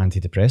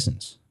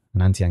antidepressants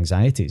and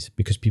anti-anxieties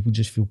because people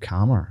just feel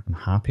calmer and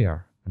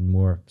happier and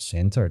more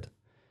centered.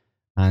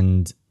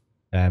 And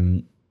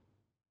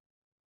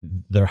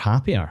they're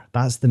happier.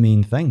 That's the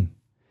main thing.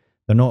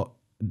 They're not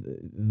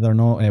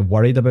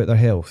worried about their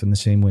health in the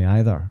same way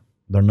either.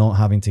 They're not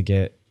having to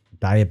get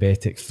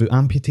diabetic foot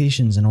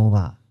amputations and all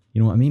that.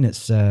 You know what I mean?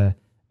 It's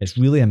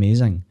really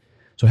amazing.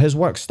 So his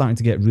work's starting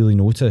to get really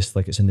noticed.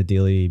 Like, it's in the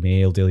Daily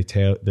Mail,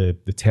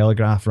 the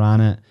Telegraph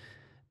ran it.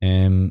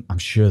 I'm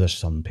sure there's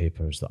some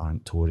papers that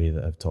aren't Tory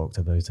that have talked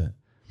about it,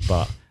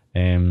 but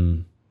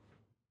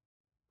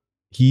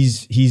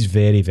he's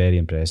very, very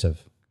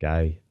impressive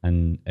guy,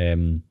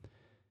 and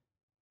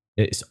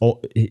it's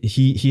all,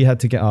 he had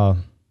to get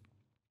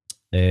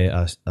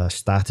a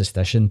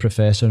statistician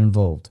professor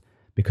involved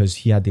because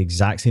he had the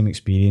exact same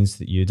experience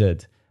that you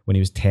did when he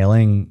was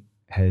telling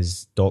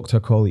his doctor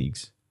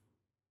colleagues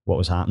what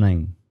was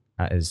happening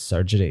at his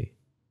surgery.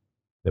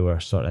 They were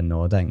sort of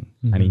nodding,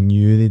 and he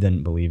knew they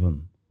didn't believe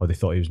him, or they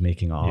thought he was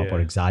making it up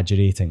or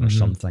exaggerating or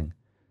something.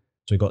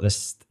 So he got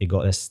this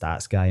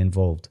stats guy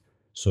involved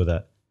so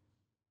that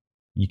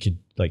you could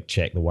like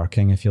check the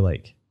working, if you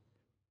like.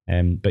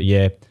 But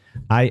yeah,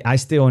 I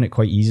stay on it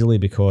quite easily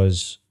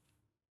because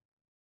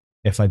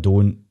if I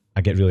don't,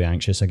 I get really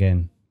anxious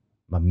again.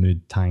 My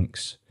mood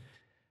tanks.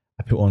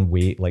 I put on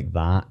weight like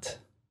that.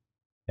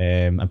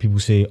 And people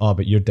say, oh,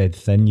 but you're dead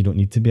thin. You don't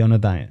need to be on a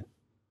diet.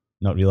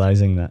 Not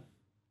realizing that,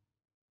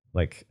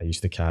 like, I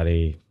used to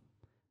carry,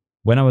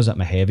 when I was at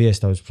my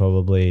heaviest, I was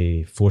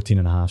probably 14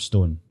 and a half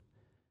stone.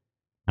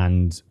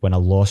 And when I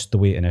lost the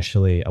weight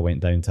initially, I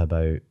went down to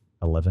about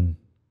 11.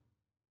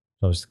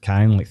 So I was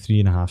carrying like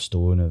 3.5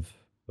 stone of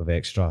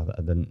extra that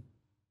I didn't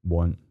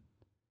want.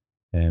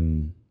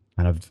 And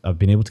I've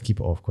been able to keep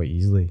it off quite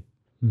easily.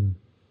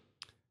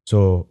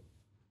 So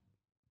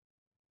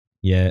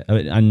yeah,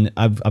 and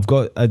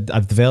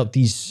I've developed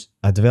this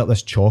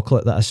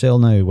chocolate that I sell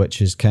now,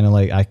 which is kind of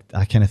like,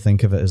 I kind of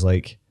think of it as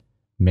like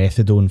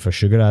methadone for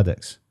sugar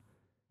addicts.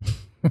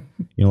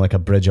 You know, like a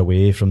bridge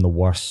away from the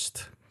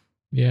worst.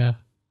 Yeah.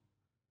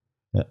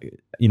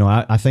 You know,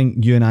 I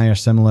think you and I are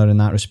similar in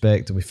that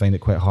respect. We find it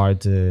quite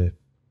hard to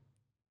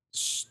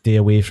stay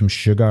away from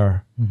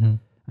sugar.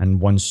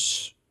 And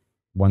once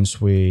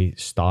we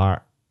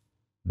start,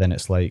 then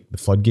it's like the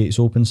floodgates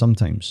open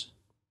sometimes.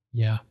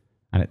 Yeah.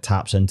 And it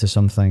taps into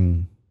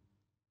something.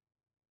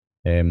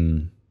 I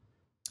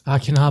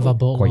can have a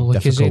bottle quite of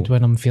Lucozade difficult.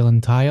 when I'm feeling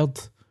tired.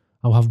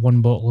 I'll have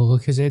one bottle of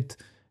Lucozade,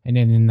 and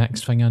then the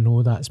next thing I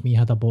know, that's me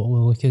had a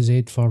bottle of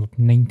Lucozade for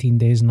 19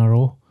 days in a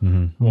row.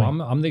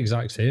 Well, I'm the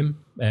exact same.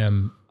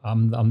 I'm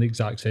the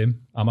exact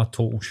same. I'm a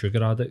total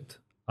sugar addict.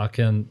 I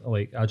can,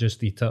 like, I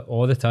just eat it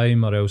all the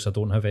time, or else I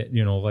don't have it.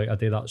 You know, like I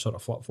do that sort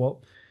of flip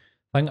flop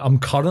thing. I'm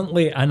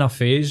currently in a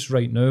phase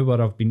right now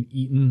where I've been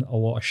eating a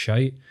lot of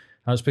shite.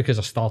 That's because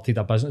I started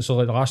a business. So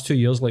like the last 2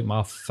 years, like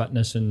my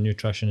fitness and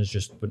nutrition has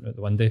just went out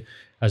the window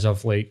as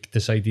I've like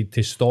decided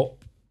to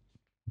stop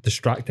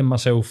distracting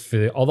myself for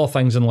the other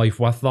things in life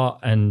with that,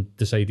 and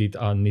decided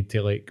I need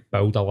to like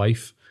build a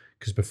life.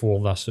 Because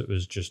before this, it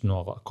was just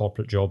not like a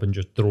corporate job and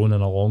just droning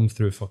along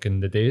through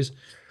fucking the days.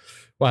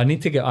 Well,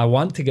 I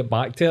want to get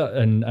back to it,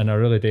 and I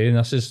really do. And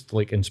this is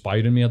like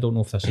inspiring me. I don't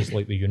know if this is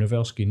like the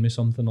universe scheme me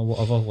something or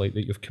whatever, like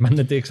that you've come in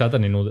today, because I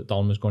didn't know that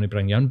Darren was going to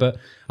bring you in. But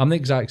I'm the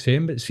exact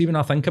same. But see, when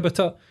I think about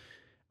it,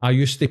 I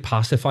used to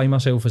pacify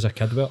myself as a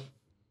kid with it.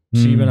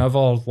 See,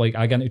 whenever like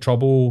I get into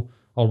trouble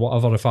or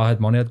whatever, if I had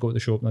money, I'd go to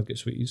the shop and I'd get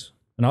sweeties.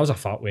 And I was a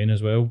fat Wayne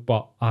as well,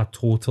 but I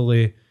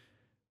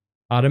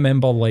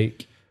remember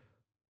like,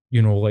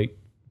 you know, like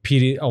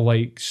period of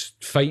like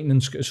fighting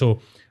and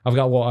so I've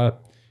got a lot of,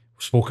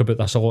 spoke about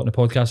this a lot in the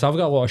podcast, I've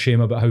got a lot of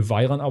shame about how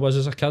violent I was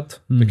as a kid,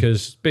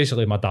 because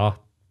basically my dad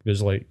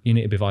was like, you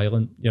need to be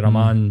violent, you're a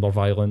man, we're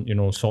violent, you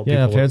know, sort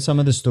Yeah, people I've heard some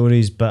of the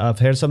stories, but I've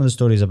heard some of the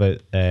stories about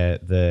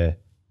the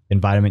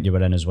environment you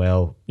were in as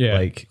well. Yeah,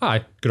 like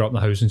I grew up in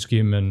the housing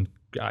scheme and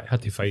I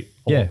had to fight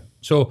a lot. Yeah.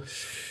 So,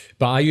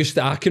 but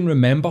I can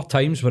remember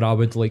times where I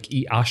would like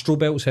eat Astro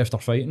Belts after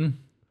fighting.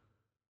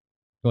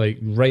 Like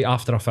right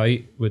after a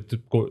fight,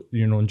 would go,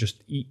 you know, and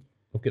just eat.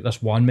 I've got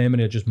this one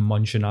memory of just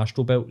munching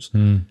Astro Belts.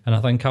 And I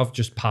think I've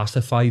just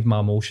pacified my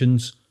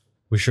emotions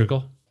with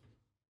sugar.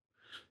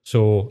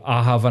 So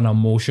I have an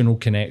emotional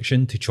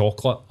connection to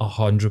chocolate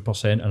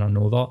 100%, and I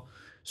know that.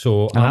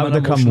 So and that would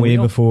have come way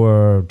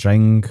before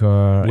drink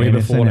or way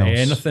anything before else.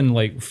 anything,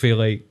 like feel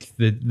like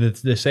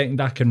the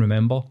second I can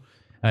remember.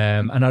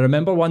 And I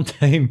remember one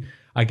time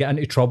I got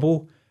into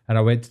trouble and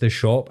I went to the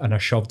shop and I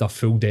shoved a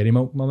full dairy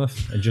milk in my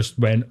mouth and just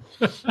went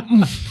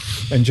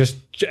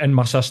and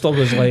my sister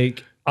was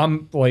like,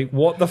 I'm like,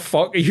 what the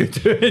fuck are you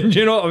doing? Do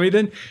you know what I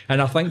mean?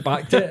 And I think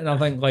back to it and I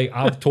think like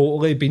I've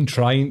totally been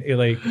trying to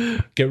like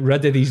get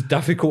rid of these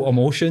difficult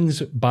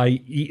emotions by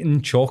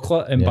eating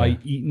chocolate and by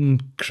eating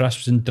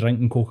crisps and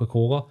drinking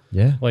Coca-Cola.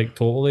 Yeah. Like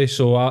totally.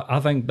 So I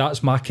think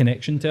that's my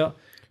connection to it.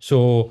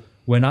 So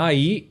when I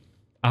eat,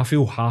 I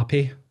feel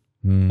happy.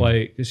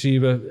 Like see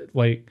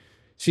like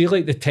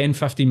the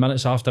 10-15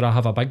 minutes after I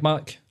have a Big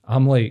Mac,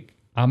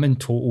 I'm in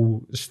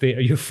total state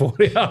of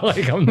euphoria.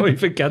 Like I'm not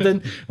even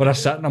kidding. When I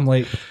sit and I'm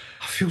like,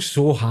 I feel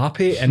so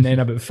happy. And then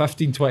about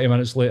 15-20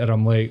 minutes later,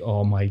 I'm like,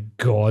 oh my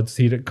God,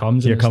 here it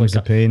comes. Here And comes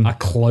like the pain. A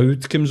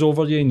cloud comes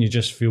over you and you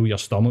just feel your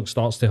stomach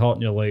starts to hurt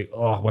and you're like,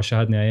 oh, I wish I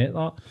hadn't ate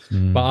that.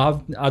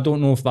 But I don't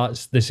know if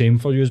that's the same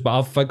for you, but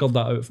I've figured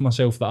that out for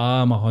myself, that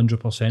I'm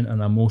 100% an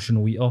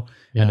emotional eater.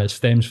 And it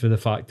stems from the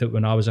fact that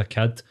when I was a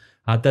kid,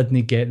 I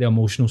didn't get the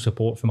emotional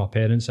support from my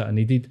parents that I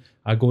needed.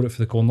 I got it for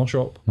the corner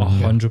shop,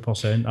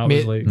 100%. That Mate,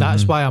 was like,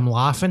 that's why I'm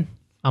laughing.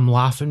 I'm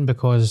laughing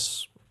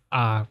because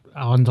I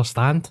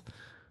understand.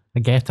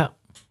 I get it.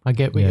 I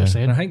get what Yeah. you're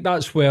saying. And I think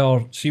that's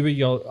where, see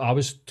what I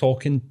was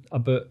talking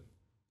about,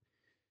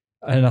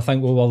 and I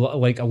think we were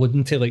like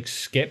alluding to like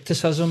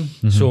skepticism.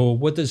 So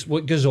what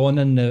goes on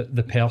in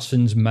the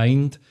person's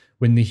mind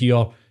when they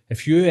hear,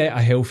 if you ate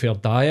a healthier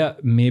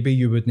diet, maybe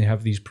you wouldn't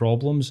have these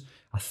problems.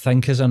 I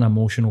think is an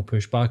emotional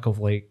pushback of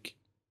like,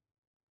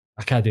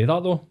 I can't do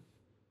that though.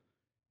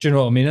 Do you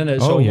know what I mean? And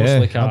it's almost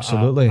like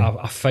absolutely.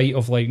 a fight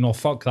of like, no,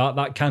 fuck that.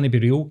 That can't be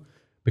real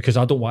because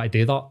I don't want to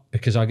do that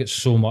because I get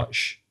so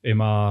much in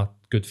my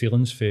good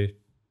feelings for,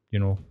 you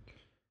know,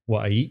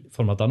 what I eat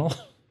for my dinner.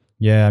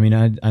 Yeah, I mean,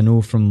 I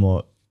know from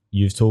what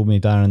you've told me,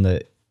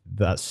 Darren,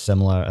 that's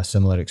a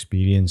similar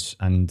experience.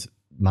 And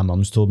my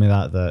mum's told me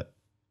that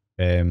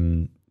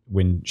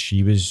when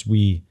she was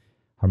wee,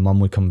 her mum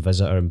would come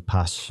visit her and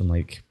pass some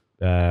like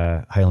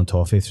Highland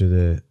toffee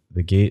through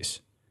the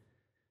gates.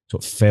 So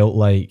it felt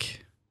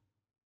like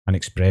an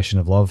expression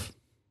of love.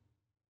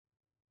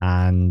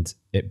 And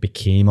it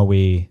became a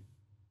way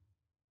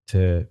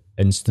to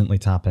instantly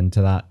tap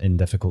into that in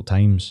difficult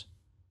times.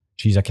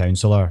 She's a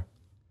counsellor.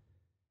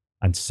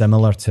 And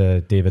similar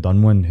to David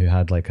Unwin, who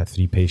had like a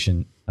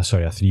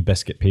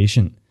 3-biscuit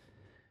patient,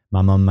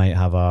 my mum might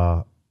have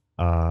a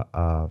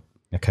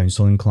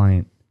counselling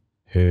client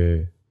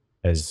who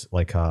is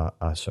like a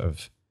sort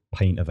of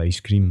pint of ice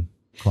cream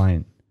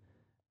client,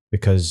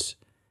 because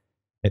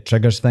it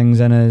triggers things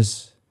in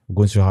us. We're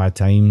going through hard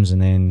times, and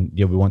then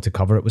we want to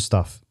cover it with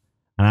stuff.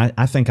 And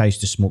I think I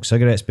used to smoke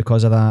cigarettes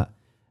because of that.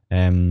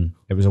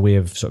 It was a way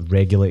of sort of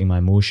regulating my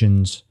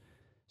emotions.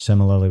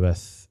 Similarly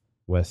with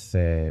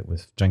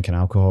drinking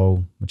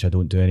alcohol, which I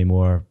don't do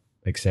anymore,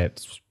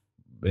 except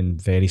in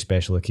very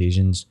special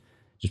occasions,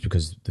 just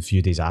because the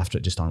few days after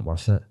it just aren't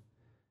worth it.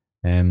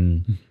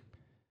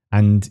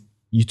 And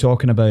you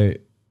talking about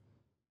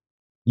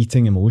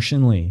eating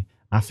emotionally,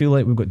 I feel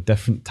like we've got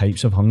different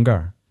types of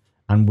hunger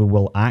and we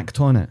will act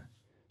on it.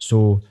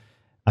 So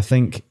I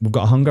think we've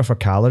got a hunger for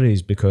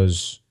calories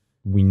because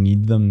we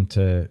need them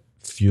to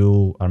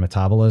fuel our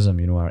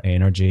metabolism, our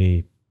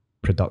energy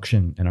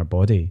production in our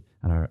body,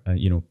 and our,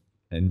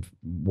 and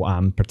what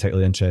I'm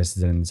particularly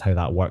interested in is how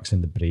that works in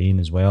the brain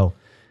as well.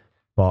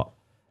 But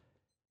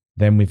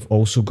then we've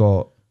also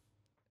got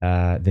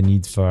the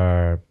need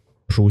for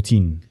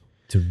protein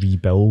to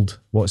rebuild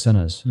what's in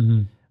us,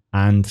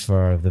 and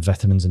for the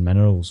vitamins and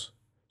minerals.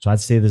 So I'd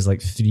say there's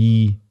like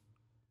 3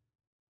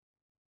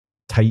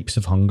 types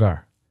of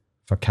hunger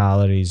for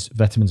calories,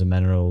 vitamins and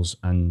minerals,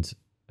 and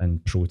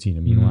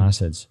protein, amino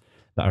acids,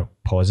 that are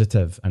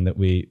positive and that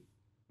we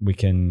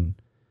can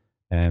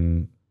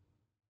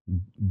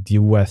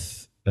deal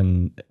with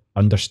and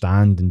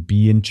understand and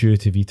be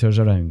intuitive eaters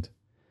around.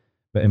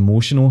 But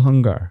emotional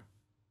hunger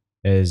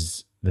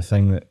is the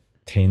thing that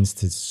tends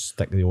to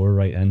stick the oar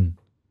right in.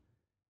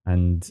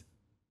 And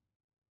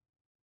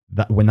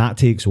that when that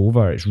takes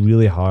over, it's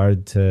really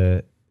hard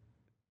to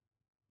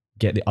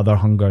get the other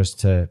hungers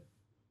to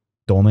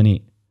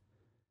dominate.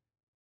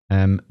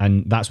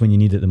 And that's when you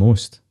need it the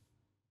most,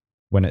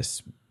 when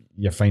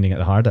you're finding it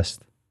the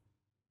hardest.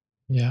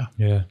 Yeah.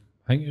 Yeah.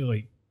 I think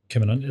like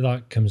coming into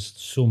that comes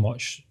so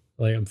much.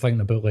 Like I'm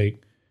thinking about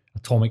like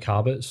Atomic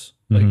Habits,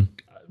 like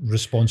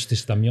response to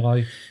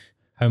stimuli,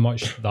 how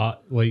much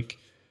that, like,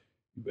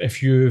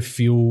 if you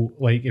feel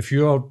like, if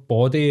your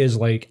body is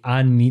like,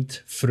 I need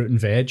fruit and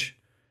veg,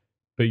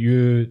 but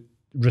you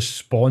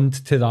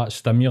respond to that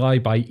stimuli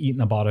by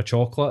eating a bar of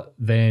chocolate,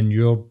 then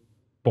your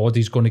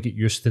body's going to get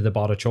used to the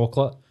bar of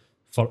chocolate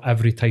for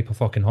every type of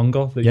fucking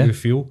hunger that you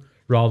feel,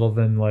 rather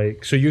than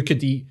like, so you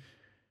could eat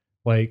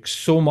like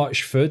so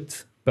much food,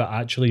 but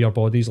actually your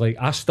body's like,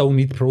 I still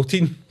need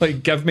protein,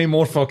 like give me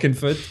more fucking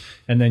food,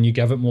 and then you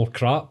give it more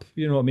crap,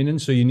 you know what I mean?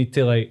 And so you need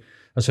to, like,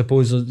 I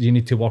suppose you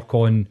need to work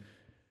on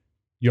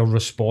your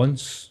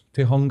response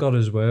to hunger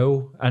as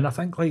well. And I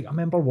think, like, I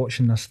remember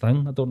watching this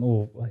thing, I don't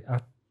know, like, I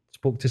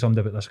spoke to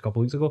somebody about this a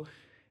couple of weeks ago.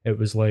 It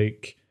was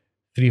like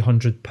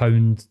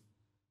 £300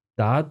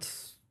 dad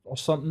or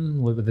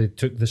something. Like, they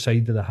took the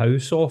side of the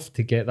house off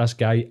to get this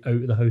guy out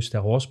of the house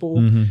to hospital,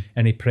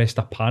 and he pressed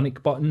a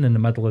panic button in the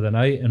middle of the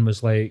night and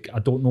was like, I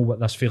don't know what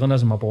this feeling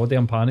is in my body,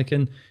 I'm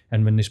panicking.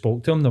 And when they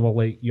spoke to him, they were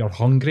like, you're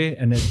hungry.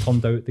 And it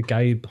turned out the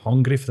guy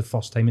hungry for the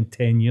first time in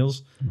 10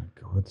 years. Oh my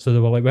God. So they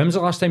were like, when was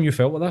the last time you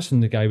felt like this?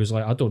 And the guy was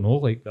like, I don't know,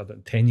 like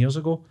 10 years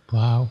ago.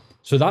 Wow.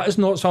 So that is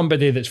not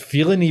somebody that's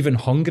feeling even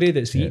hungry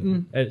that's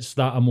eating. It's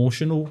that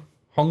emotional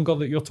hunger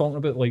that you're talking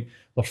about. Like,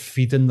 they're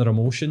feeding their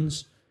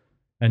emotions.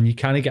 And you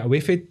can't get away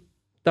from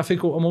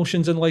difficult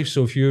emotions in life.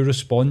 So if you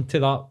respond to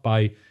that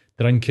by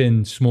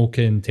drinking,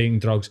 smoking, taking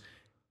drugs,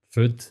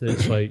 food,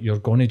 it's like you're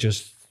going to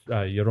just,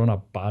 you're on a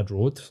bad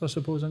road, I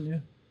suppose, aren't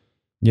you?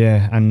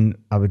 Yeah, and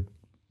I would,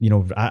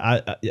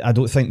 I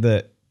don't think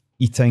that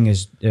eating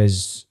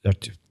is or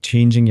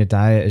changing your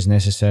diet is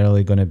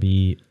necessarily going to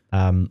be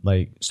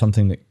like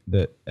something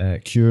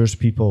that cures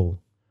people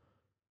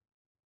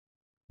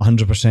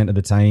 100% of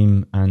the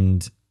time,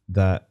 and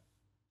that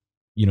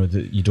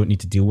you don't need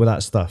to deal with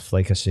that stuff.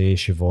 Like I say,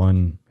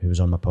 Siobhan, who was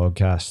on my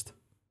podcast,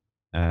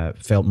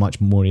 felt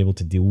much more able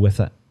to deal with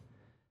it,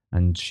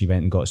 and she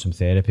went and got some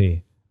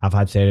therapy, I've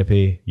had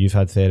therapy. You've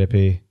had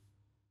therapy.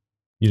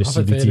 You're a I've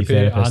had CBT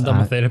therapist. and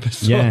I'm a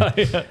therapist. Yeah.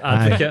 So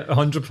I advocate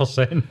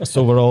 100%.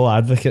 So we're all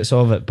advocates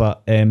of it.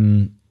 But,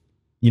 you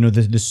know,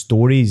 the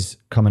stories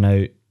coming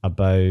out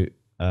about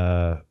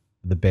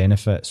the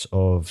benefits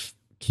of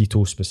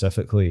keto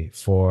specifically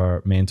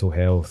for mental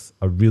health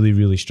are really,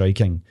 really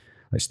striking.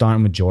 Like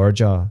starting with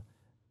Georgia,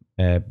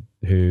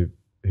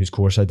 whose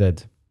course I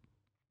did.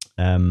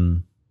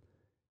 I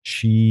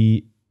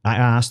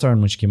asked her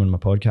when she came on my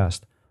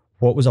podcast,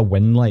 what was a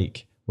win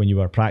like when you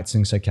were a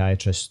practicing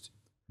psychiatrist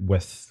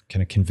with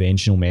kind of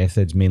conventional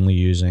methods, mainly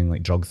using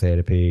like drug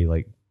therapy,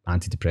 like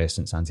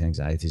antidepressants,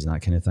 anti-anxieties and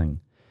that kind of thing,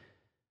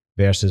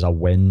 versus a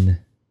win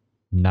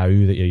now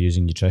that you're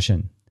using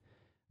nutrition?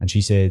 And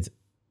she said,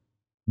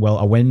 well,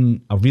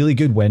 a really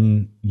good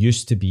win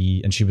used to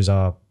be, and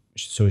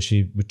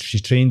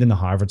she's trained in the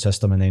Harvard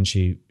system, and then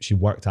she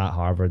worked at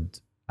Harvard,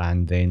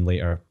 and then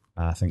later,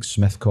 I think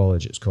Smith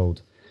College, it's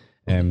called,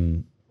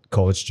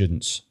 college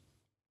students,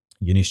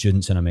 uni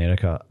students in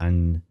America.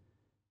 And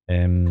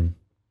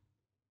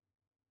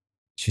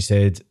she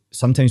said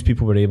sometimes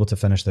people were able to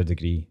finish their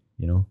degree,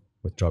 you know,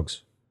 with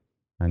drugs,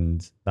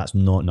 and that's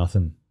not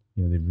nothing.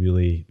 You know, they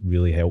really,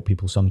 really help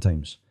people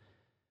sometimes.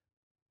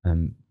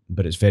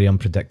 But it's very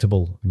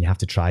unpredictable, and you have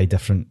to try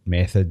different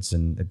methods,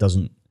 and it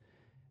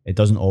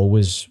doesn't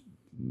always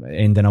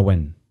end in a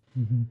win.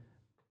 Mm-hmm.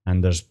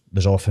 And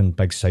there's often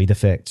big side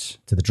effects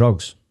to the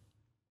drugs.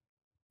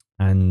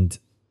 And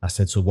I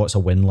said, so what's a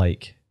win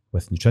like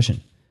with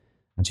nutrition?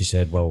 And she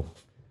said, well,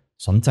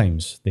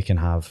 sometimes they can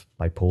have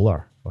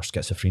bipolar or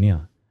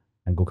schizophrenia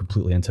and go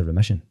completely into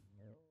remission.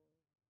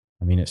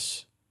 I mean,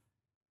 it's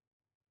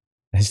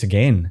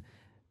again,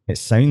 it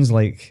sounds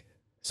like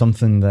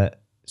something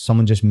that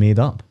someone just made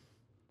up,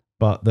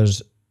 but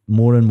there's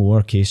more and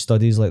more case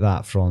studies like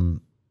that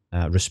from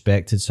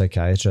respected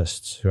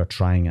psychiatrists who are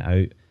trying it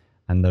out.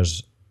 And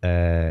there's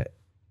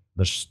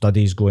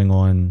studies going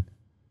on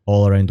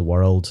all around the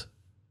world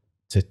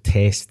to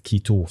test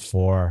keto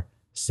for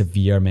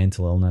severe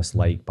mental illness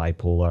like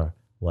bipolar,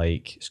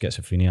 like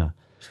schizophrenia.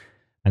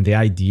 And the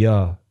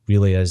idea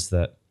really is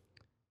that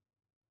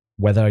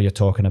whether you're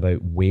talking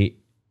about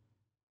weight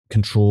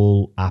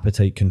control,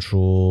 appetite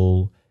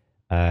control,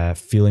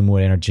 feeling more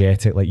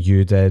energetic like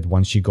you did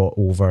once you got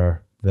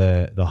over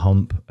the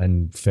hump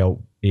and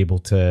felt able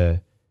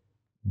to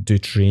do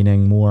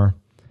training more,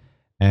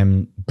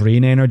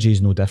 brain energy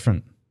is no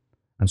different.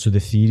 And so the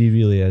theory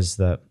really is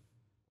that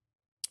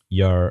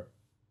your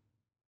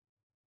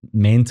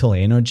mental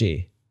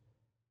energy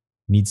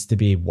needs to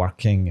be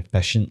working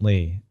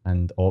efficiently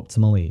and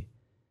optimally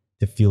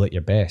to feel at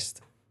your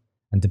best.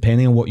 And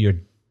depending on what your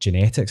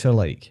genetics are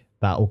like,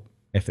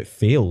 if it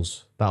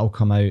fails, that'll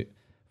come out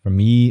for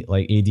me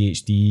like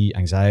ADHD,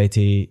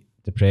 anxiety,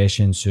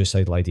 depression,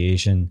 suicidal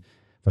ideation.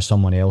 For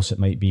someone else, it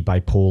might be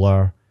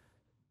bipolar.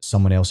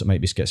 Someone else, it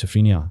might be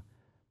schizophrenia.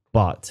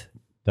 But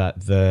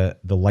that the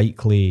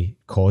likely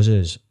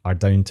causes are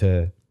down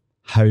to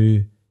how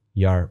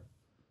your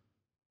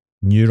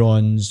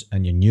neurons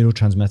and your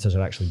neurotransmitters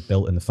are actually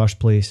built in the first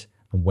place,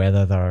 and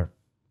whether they're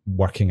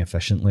working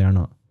efficiently or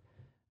not,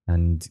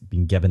 and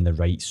being given the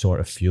right sort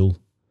of fuel.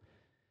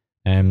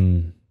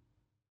 And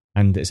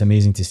it's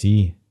amazing to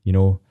see, you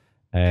know,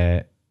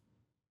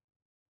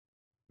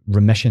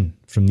 remission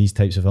from these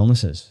types of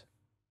illnesses.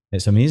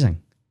 It's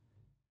amazing.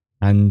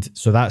 And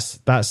so that's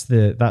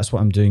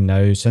what I'm doing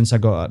now. Since I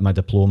got my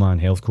diploma in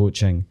health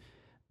coaching,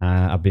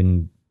 I've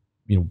been,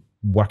 you know,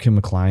 working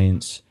with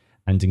clients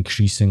and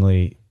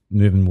increasingly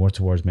moving more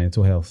towards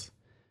mental health,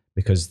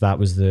 because that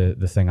was the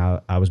thing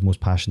I was most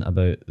passionate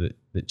about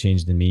that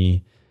changed in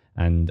me.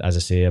 And as I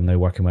say, I'm now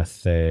working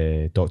with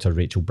Dr.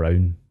 Rachel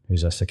Brown,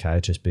 who's a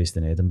psychiatrist based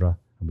in Edinburgh,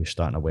 and we're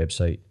starting a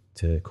website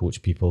to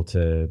coach people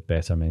to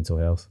better mental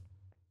health.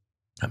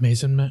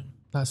 Amazing, mate.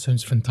 That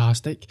sounds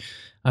fantastic.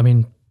 I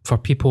mean, for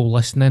people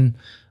listening,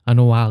 I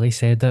know Ali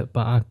said it,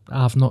 but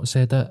I've not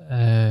said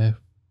it.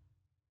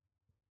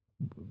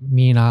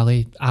 Me and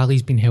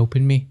Ali's been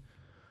helping me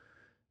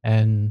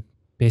and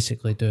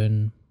basically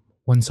doing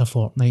once a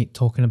fortnight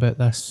talking about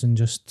this and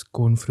just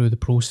going through the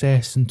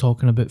process and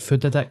talking about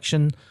food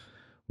addiction,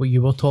 what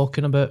you were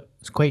talking about.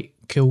 It's quite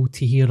cool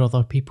to hear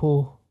other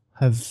people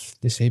have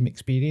the same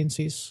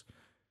experiences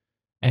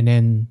and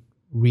then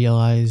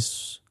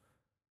realise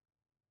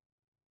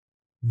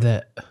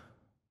that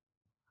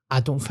I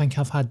don't think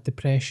I've had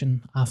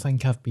depression. I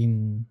think I've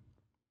been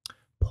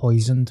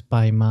poisoned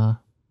by my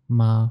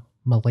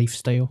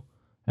lifestyle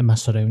and my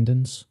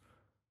surroundings,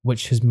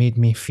 which has made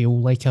me feel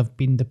like I've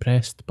been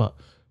depressed. But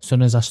as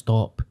soon as I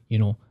stop, you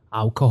know,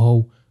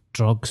 alcohol,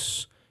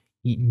 drugs,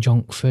 eating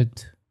junk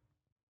food,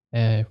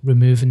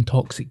 removing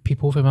toxic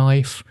people from my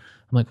life,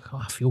 I'm like,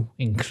 oh, I feel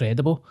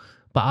incredible.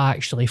 But I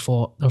actually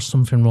thought there's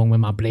something wrong with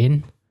my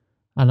brain.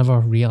 I never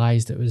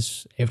realised it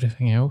was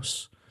everything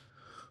else.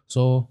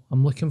 So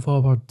I'm looking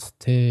forward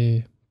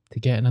to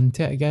getting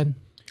into it again.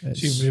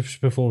 See, if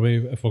we're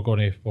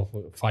going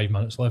to 5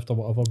 minutes left or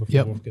whatever before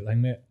Yep. we've got the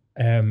thing, mate.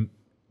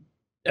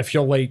 if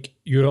you're like,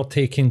 you're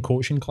taking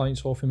coaching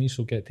clients off of me,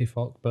 so get to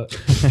fuck. But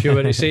if you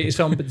were to say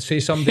somebody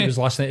was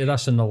listening to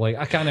this and they're like,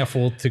 I can't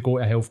afford to go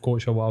to a health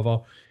coach or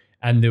whatever,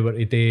 and they were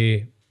to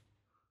do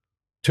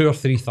 2 or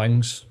 3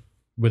 things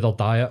with their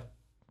diet,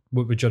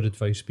 what would your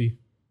advice be?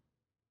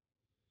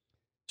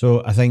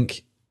 So I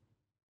think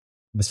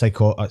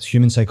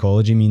human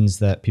psychology means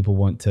that people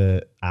want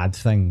to add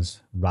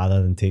things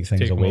rather than take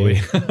things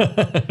away.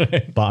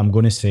 But I'm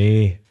going to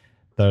say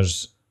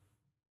there's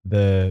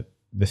the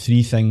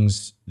 3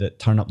 things that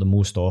turn up the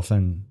most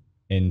often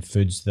in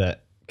foods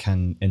that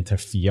can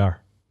interfere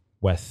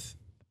with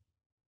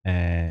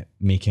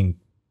making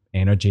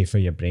energy for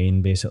your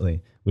brain,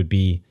 basically, would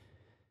be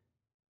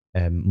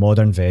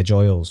modern veg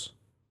oils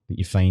that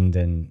you find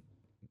in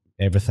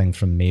everything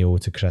from mayo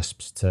to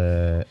crisps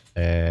to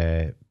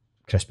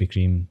Krispy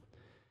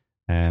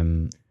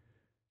Kreme,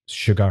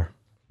 sugar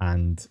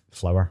and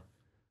flour.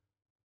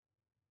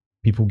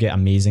 People get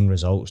amazing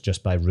results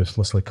just by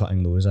ruthlessly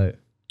cutting those out.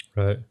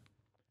 Right.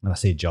 And I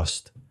say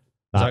just.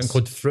 Does that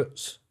include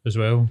fruits as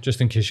well?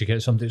 Just in case you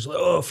get somebody who's like,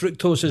 oh,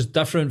 fructose is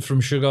different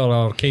from sugar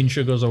or cane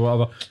sugars or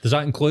whatever. Does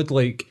that include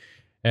like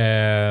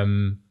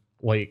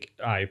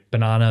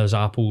bananas,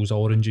 apples,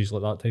 oranges,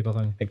 like that type of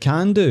thing? It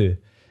can do.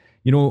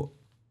 You know,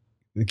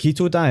 the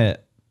keto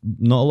diet,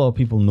 not a lot of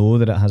people know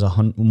that it has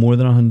more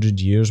than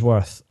 100 years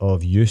worth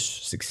of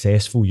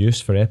successful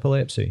use for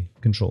epilepsy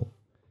control.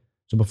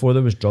 So before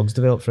there was drugs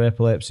developed for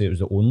epilepsy, it was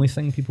the only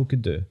thing people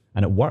could do.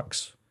 And it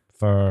works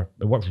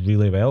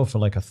really well for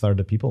like a third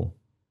of people.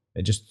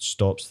 It just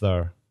stops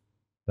their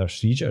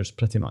seizures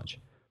pretty much.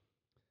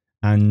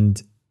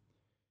 And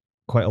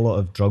quite a lot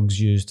of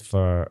drugs used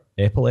for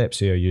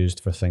epilepsy are used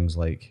for things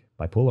like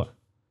bipolar.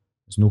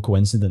 It's no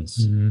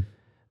coincidence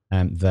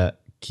that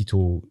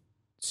keto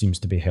seems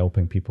to be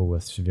helping people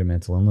with severe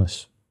mental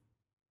illness.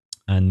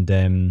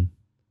 And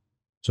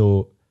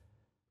so,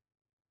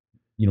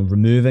 you know,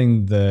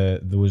 removing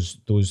those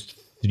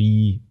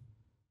 3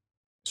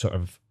 sort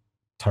of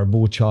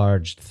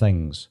turbocharged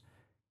things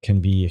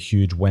can be a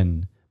huge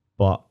win,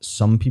 but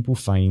some people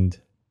find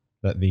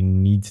that they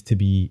need to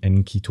be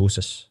in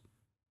ketosis,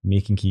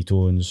 making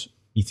ketones,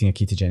 eating a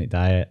ketogenic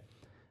diet.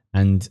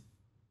 And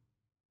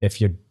if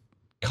you're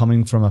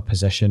coming from a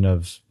position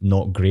of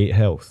not great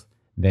health,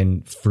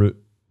 then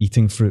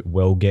eating fruit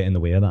will get in the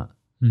way of that,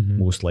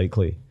 most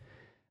likely.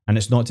 And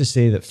it's not to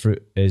say that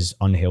fruit is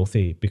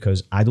unhealthy,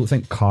 because I don't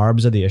think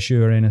carbs are the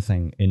issue or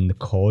anything in the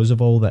cause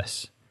of all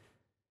this.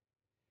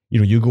 You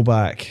know, you go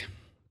back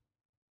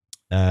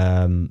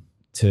to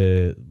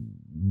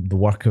the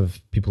work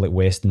of people like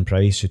Weston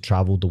Price, who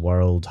traveled the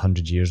world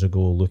 100 years ago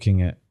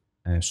looking at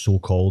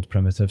so-called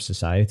primitive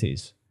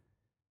societies.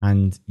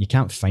 And you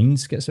can't find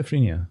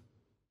schizophrenia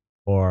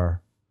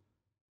or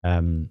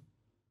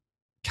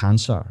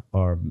cancer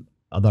or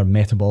other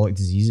metabolic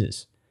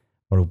diseases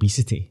or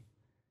obesity.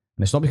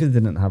 And it's not because they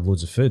didn't have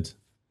loads of food.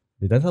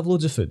 They did have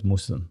loads of food,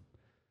 most of them.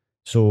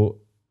 So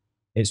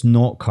it's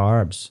not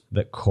carbs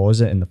that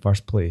cause it in the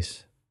first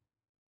place.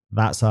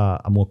 That's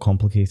a more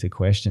complicated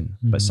question.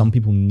 But some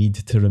people need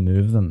to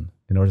remove them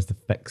in order to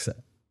fix it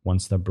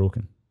once they're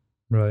broken.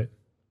 Right.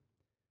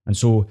 And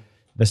so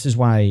this is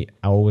why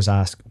I always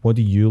ask, what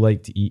do you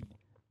like to eat?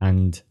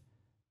 And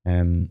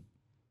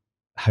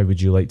how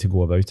would you like to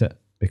go about it?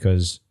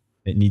 Because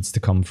it needs to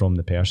come from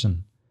the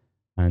person.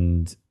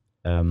 And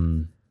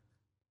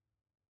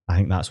I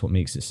think that's what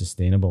makes it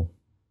sustainable.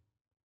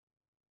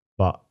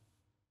 But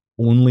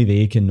only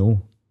they can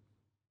know.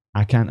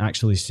 I can't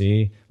actually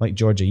say, like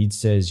Georgia Eid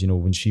says, you know,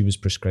 when she was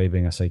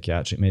prescribing a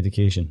psychiatric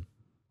medication,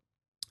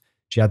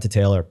 she had to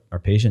tell her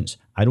patients,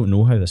 I don't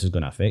know how this is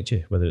going to affect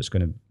you, whether it's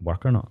going to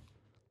work or not.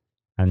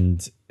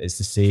 And it's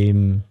the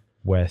same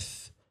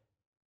with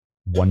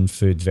one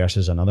food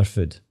versus another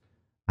food.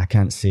 I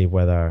can't say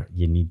whether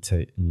you need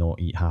to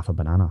not eat half a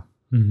banana.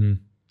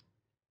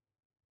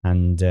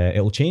 And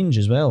it'll change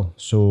as well.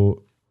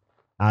 So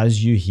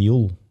as you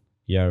heal,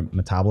 your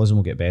metabolism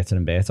will get better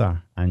and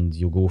better, and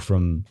you'll go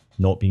from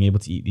not being able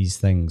to eat these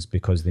things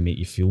because they make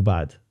you feel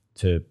bad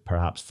to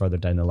perhaps further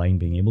down the line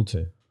being able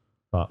to.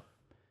 But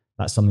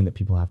that's something that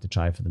people have to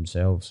try for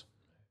themselves.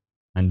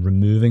 And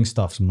removing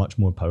stuff's much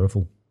more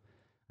powerful.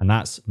 And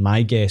that's,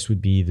 my guess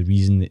would be, the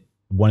reason that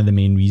one of the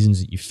main reasons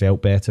that you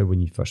felt better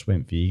when you first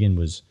went vegan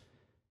was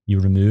you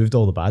removed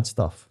all the bad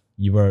stuff.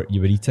 You were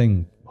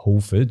eating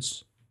whole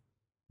foods.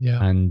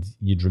 Yeah. And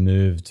you'd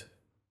removed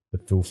the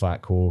full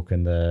fat Coke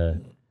and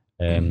the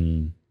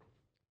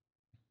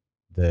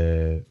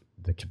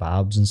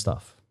kebabs and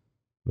stuff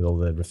with all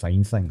the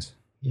refined things.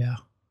 Yeah.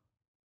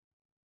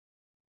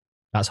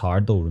 That's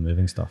hard though,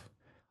 removing stuff.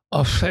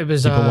 Oh, it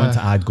was people want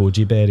to add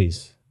goji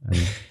berries.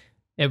 And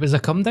it was a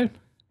come down.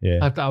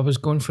 yeah. I was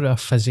going for a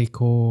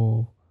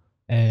physical.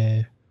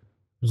 It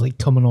was like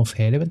coming off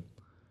heroin.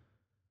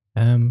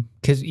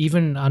 Because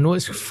even, I know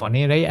it's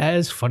funny, right? It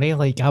is funny.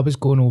 Like, I was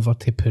going over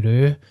to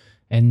Peru,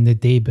 and the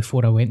day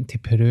before I went to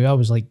Peru, I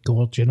was like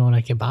gorging on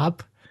a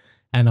kebab,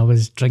 and I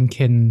was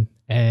drinking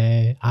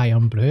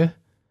Iron Brew,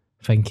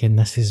 thinking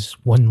this is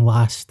one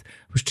last.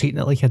 I was treating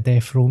it like a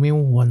death row meal,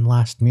 one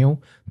last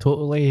meal.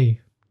 Totally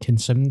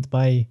consumed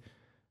by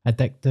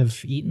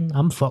addictive eating.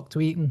 I'm fucked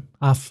with eating.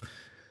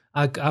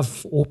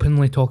 I've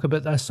openly talked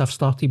about this. I've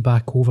started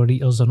back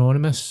Overeaters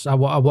Anonymous. I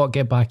want to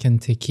get back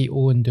into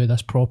keto and do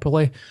this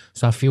properly.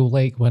 So I feel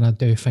like when I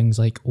do things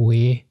like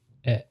OA,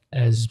 it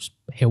is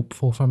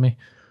helpful for me.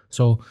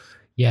 So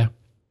yeah,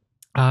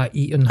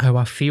 eating how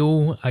I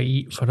feel. I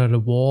eat for a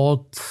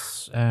reward.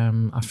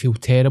 I feel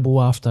terrible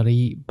after I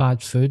eat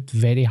bad food.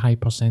 Very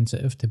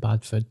hypersensitive to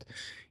bad food.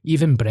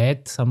 Even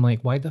bread. I'm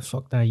like, why the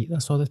fuck do I eat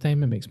this all the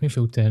time? It makes me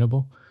feel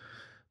terrible.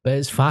 But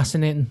it's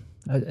fascinating.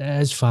 It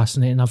is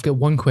fascinating. I've got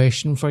one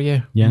question for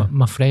you. Yeah.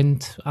 My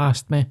friend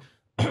asked me.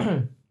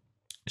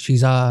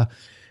 She's a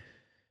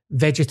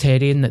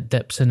vegetarian that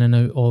dips in and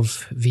out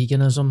of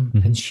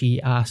veganism, and she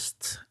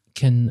asked,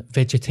 can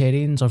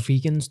vegetarians or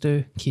vegans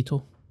do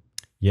keto?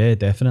 Yeah,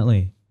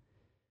 definitely.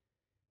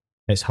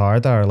 It's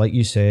harder. Like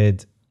you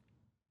said,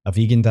 a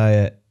vegan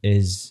diet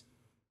it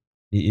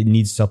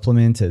needs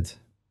supplemented.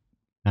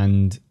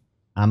 And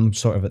I'm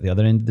sort of at the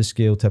other end of the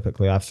scale.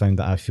 Typically, I've found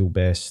that I feel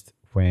best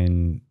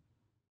when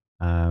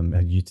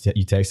you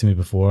texted me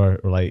before,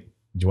 or like,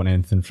 do you want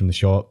anything from the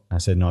shop? I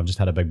said, no, I've just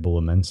had a big bowl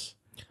of mince.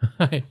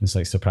 It's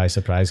like, surprise,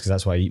 surprise, because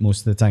that's what I eat most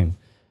of the time.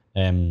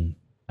 And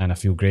I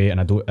feel great. And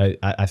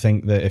I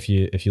think that if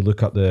you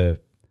look up the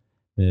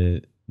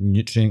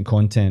nutrient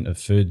content of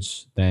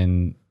foods,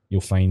 then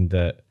you'll find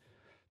that,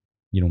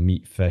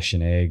 meat, fish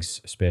and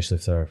eggs, especially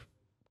if they're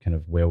kind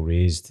of well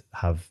raised,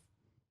 have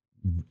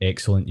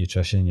excellent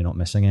nutrition. You're not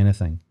missing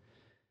anything.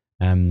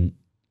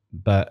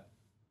 But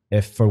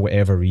if for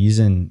whatever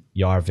reason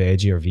you are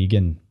veggie or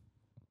vegan,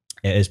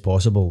 it is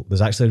possible.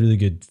 There's actually a really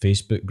good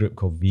Facebook group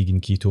called Vegan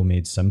Keto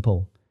Made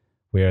Simple,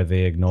 where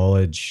they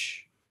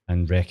acknowledge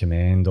and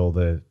recommend all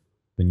the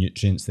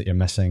nutrients that you're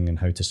missing and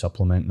how to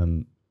supplement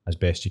them as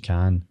best you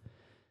can,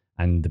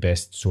 and the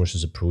best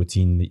sources of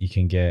protein that you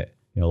can get.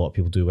 A lot of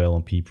people do well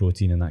on pea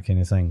protein and that kind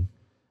of thing.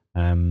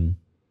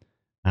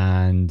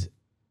 And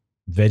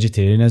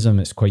vegetarianism,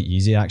 it's quite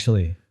easy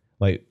actually.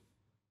 Like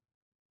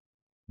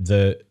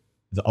the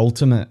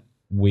ultimate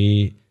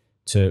way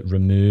to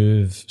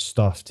remove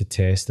stuff to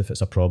test if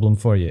it's a problem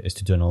for you is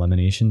to do an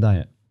elimination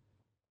diet.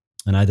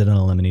 And I did an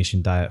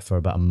elimination diet for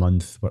about a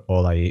month where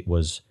all I ate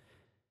was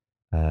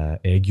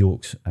egg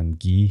yolks and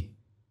ghee,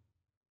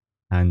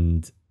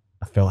 and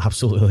I felt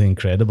absolutely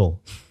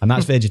incredible. And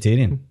that's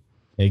vegetarian.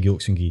 Egg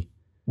yolks and ghee.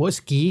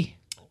 What's ghee?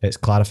 It's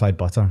clarified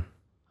butter.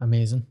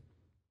 Amazing.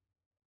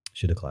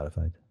 Should have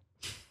clarified.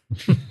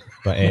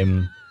 But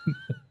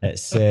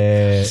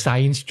it's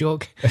science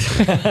joke.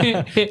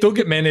 Don't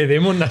get many of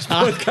them on this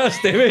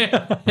podcast, do we?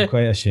 I'm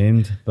quite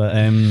ashamed, but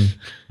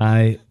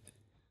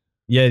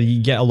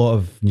you get a lot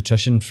of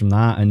nutrition from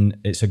that, and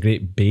it's a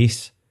great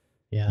base.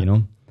 Yeah.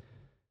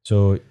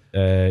 So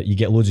you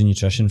get loads of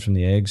nutrition from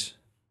the eggs,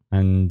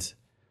 and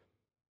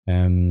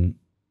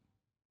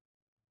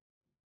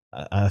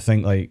I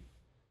think like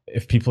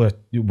if people were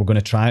going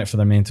to try it for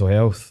their mental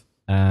health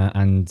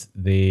and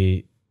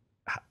they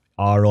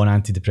are on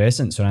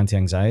antidepressants or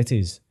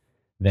anti-anxieties,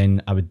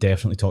 then I would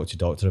definitely talk to your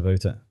doctor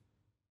about it,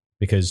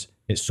 because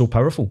it's so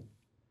powerful.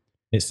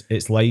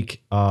 It's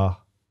like a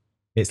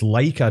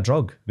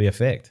drug. The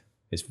effect,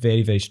 it's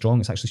very, very strong.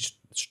 It's actually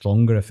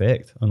stronger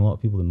effect on a lot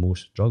of people than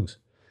most drugs.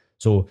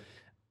 So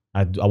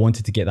I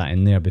wanted to get that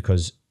in there,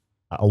 because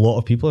a lot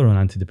of people are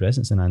on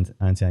antidepressants and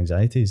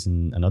anti-anxieties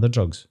and other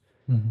drugs.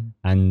 Mm-hmm.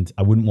 And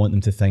I wouldn't want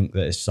them to think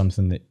that it's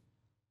something that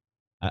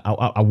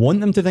I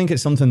want them to think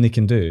it's something they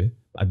can do.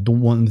 But I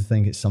don't want them to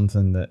think it's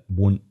something that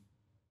won't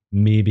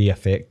maybe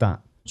affect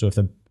that. So if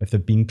they're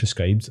being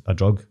prescribed a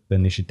drug,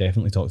 then they should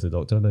definitely talk to the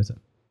doctor about it.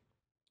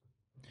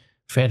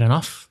 Fair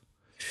enough.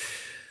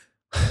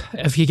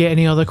 If you get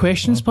any other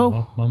questions,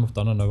 Paul? We've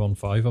done an hour and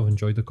 5. I've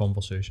enjoyed the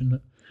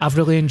conversation. I've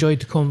really enjoyed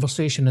the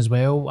conversation as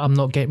well. I'm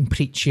not getting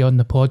preachy on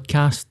the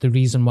podcast. The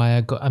reason why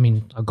I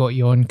got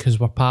you on because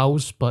we're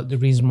pals, but the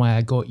reason why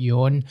I got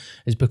you on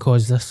is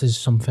because this is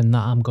something that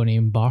I'm going to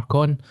embark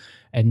on.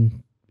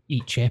 And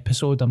each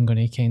episode, I'm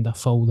going to kind of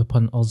fill the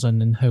punters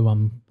in and how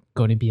I'm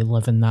going to be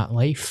living that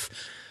life.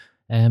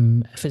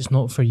 If it's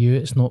not for you,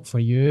 it's not for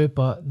you.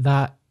 But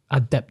that, I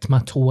dipped my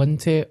toe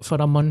into it for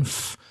a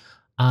month,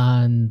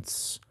 and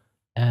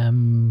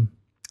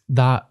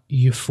that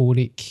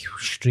euphoric,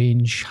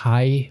 strange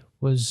high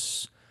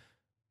was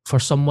for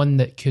someone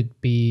that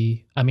could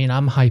be,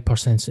 I'm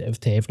hypersensitive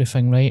to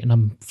everything, right? And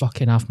I'm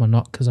fucking off my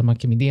nut because I'm a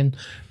comedian.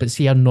 But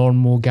see a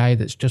normal guy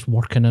that's just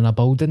working in a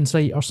building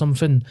site or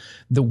something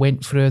that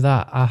went through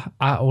that,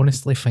 I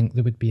honestly think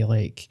they would be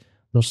like,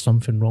 there's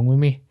something wrong with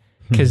me.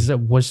 Because it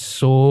was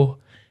so,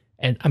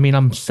 and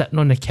I'm sitting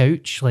on the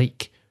couch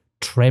like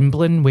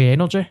trembling with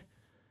energy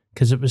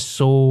because it was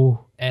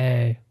so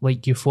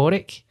like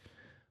euphoric,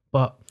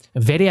 but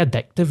very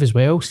addictive as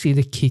well. See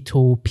the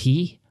keto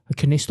pee, I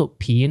couldn't stop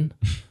peeing,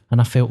 and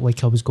I felt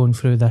like I was going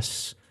through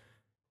this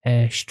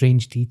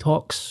strange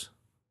detox.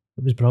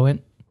 It was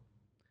brilliant.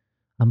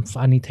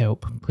 I need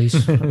help,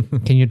 please.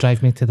 Can you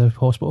drive me to the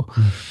hospital?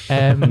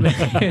 There's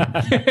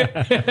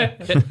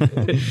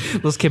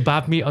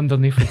kebab meat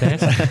underneath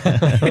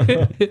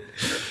the desk.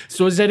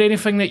 So is there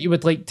anything that you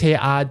would like to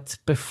add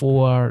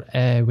before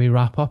we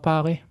wrap up,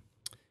 Ali?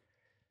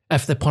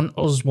 If the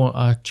punters want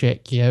to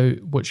check you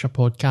out, what's your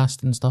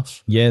podcast and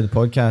stuff? Yeah, the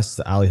podcast,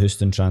 the Ali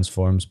Houston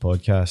Transforms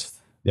podcast.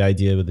 The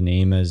idea with the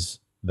name is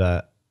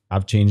that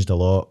I've changed a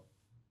lot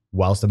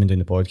whilst I've been doing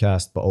the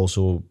podcast, but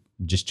also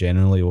just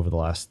generally over the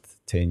last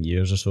 10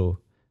 years or so.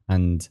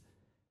 And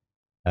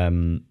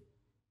I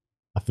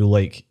feel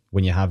like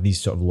when you have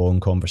these sort of long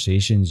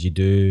conversations,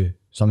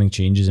 something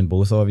changes in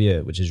both of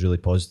you, which is really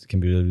positive, can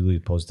be a really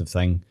positive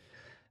thing.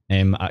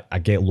 I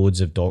get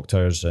loads of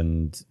doctors,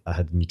 and I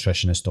had a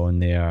nutritionist on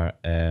there,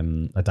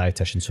 a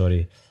dietitian,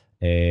 sorry,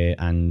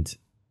 and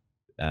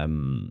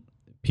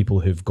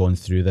people who've gone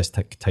through this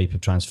type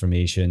of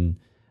transformation.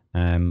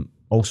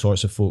 All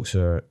sorts of folks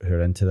who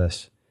are into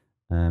this.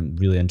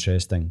 Really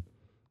interesting.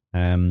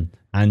 Yeah,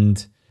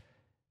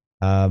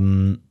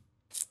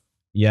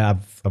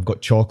 I've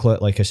got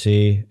chocolate, like I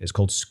say. It's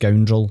called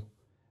Scoundrel.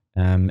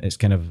 It's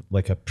kind of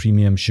like a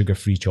premium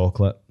sugar-free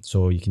chocolate,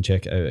 so you can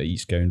check it out at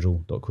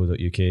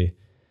eatscoundrel.co.uk.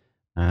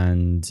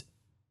 And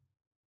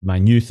my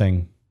new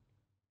thing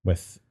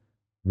with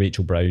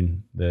Rachel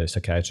Brown, the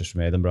psychiatrist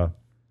from Edinburgh,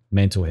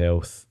 mental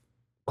health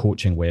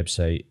coaching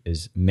website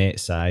is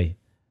MetSci,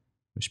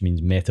 which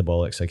means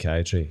metabolic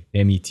psychiatry,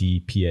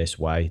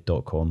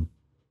 metpsy.com.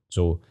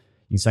 So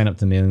you can sign up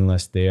to the mailing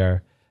list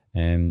there,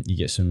 and you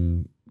get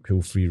some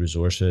cool free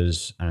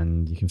resources,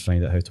 and you can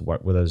find out how to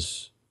work with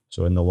us.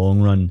 So in the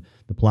long run,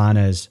 the plan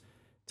is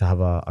to have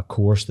a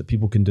course that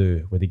people can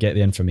do where they get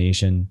the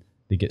information,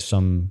 they get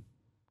some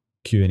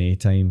Q&A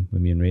time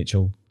with me and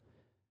Rachel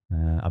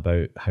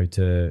about how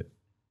to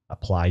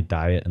apply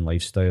diet and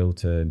lifestyle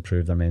to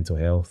improve their mental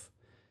health.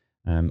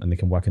 And they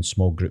can work in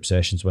small group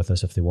sessions with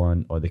us if they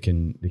want, or they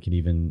can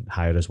even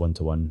hire us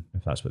one-to-one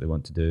if that's what they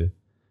want to do.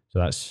 So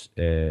that's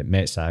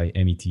MetSci,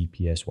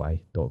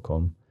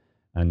 metpsy.com.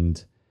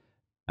 And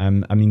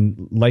I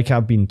mean, like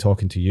I've been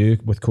talking to you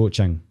with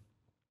coaching,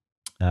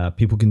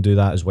 people can do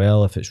that as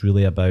well if it's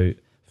really about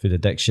food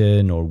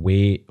addiction or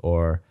weight,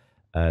 or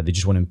they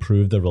just want to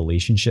improve their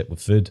relationship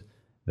with food.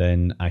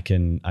 Then I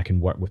can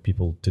work with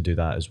people to do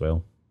that as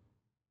well.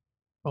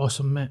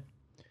 Awesome, mate.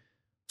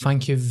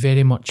 Thank you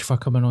very much for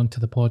coming on to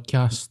the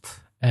podcast.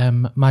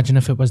 Imagine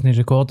if it wasn't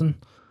recording.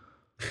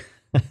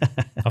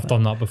 I've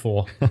done that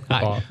before.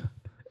 But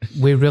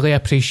we really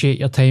appreciate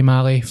your time,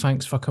 Ali.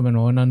 Thanks for coming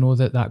on. I know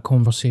that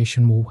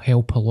conversation will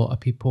help a lot of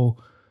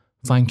people.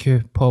 Thank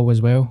you, Paul,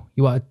 as well.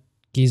 You want to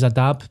give us a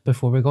dab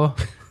before we go?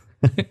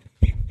 you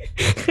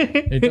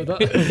did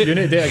that. You need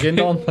to do it again,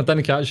 Don. I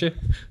didn't catch you.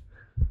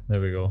 There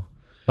we go.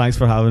 Thanks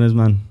for having us,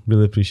 man.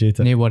 Really appreciate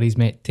it. No worries,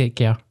 mate. Take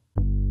care.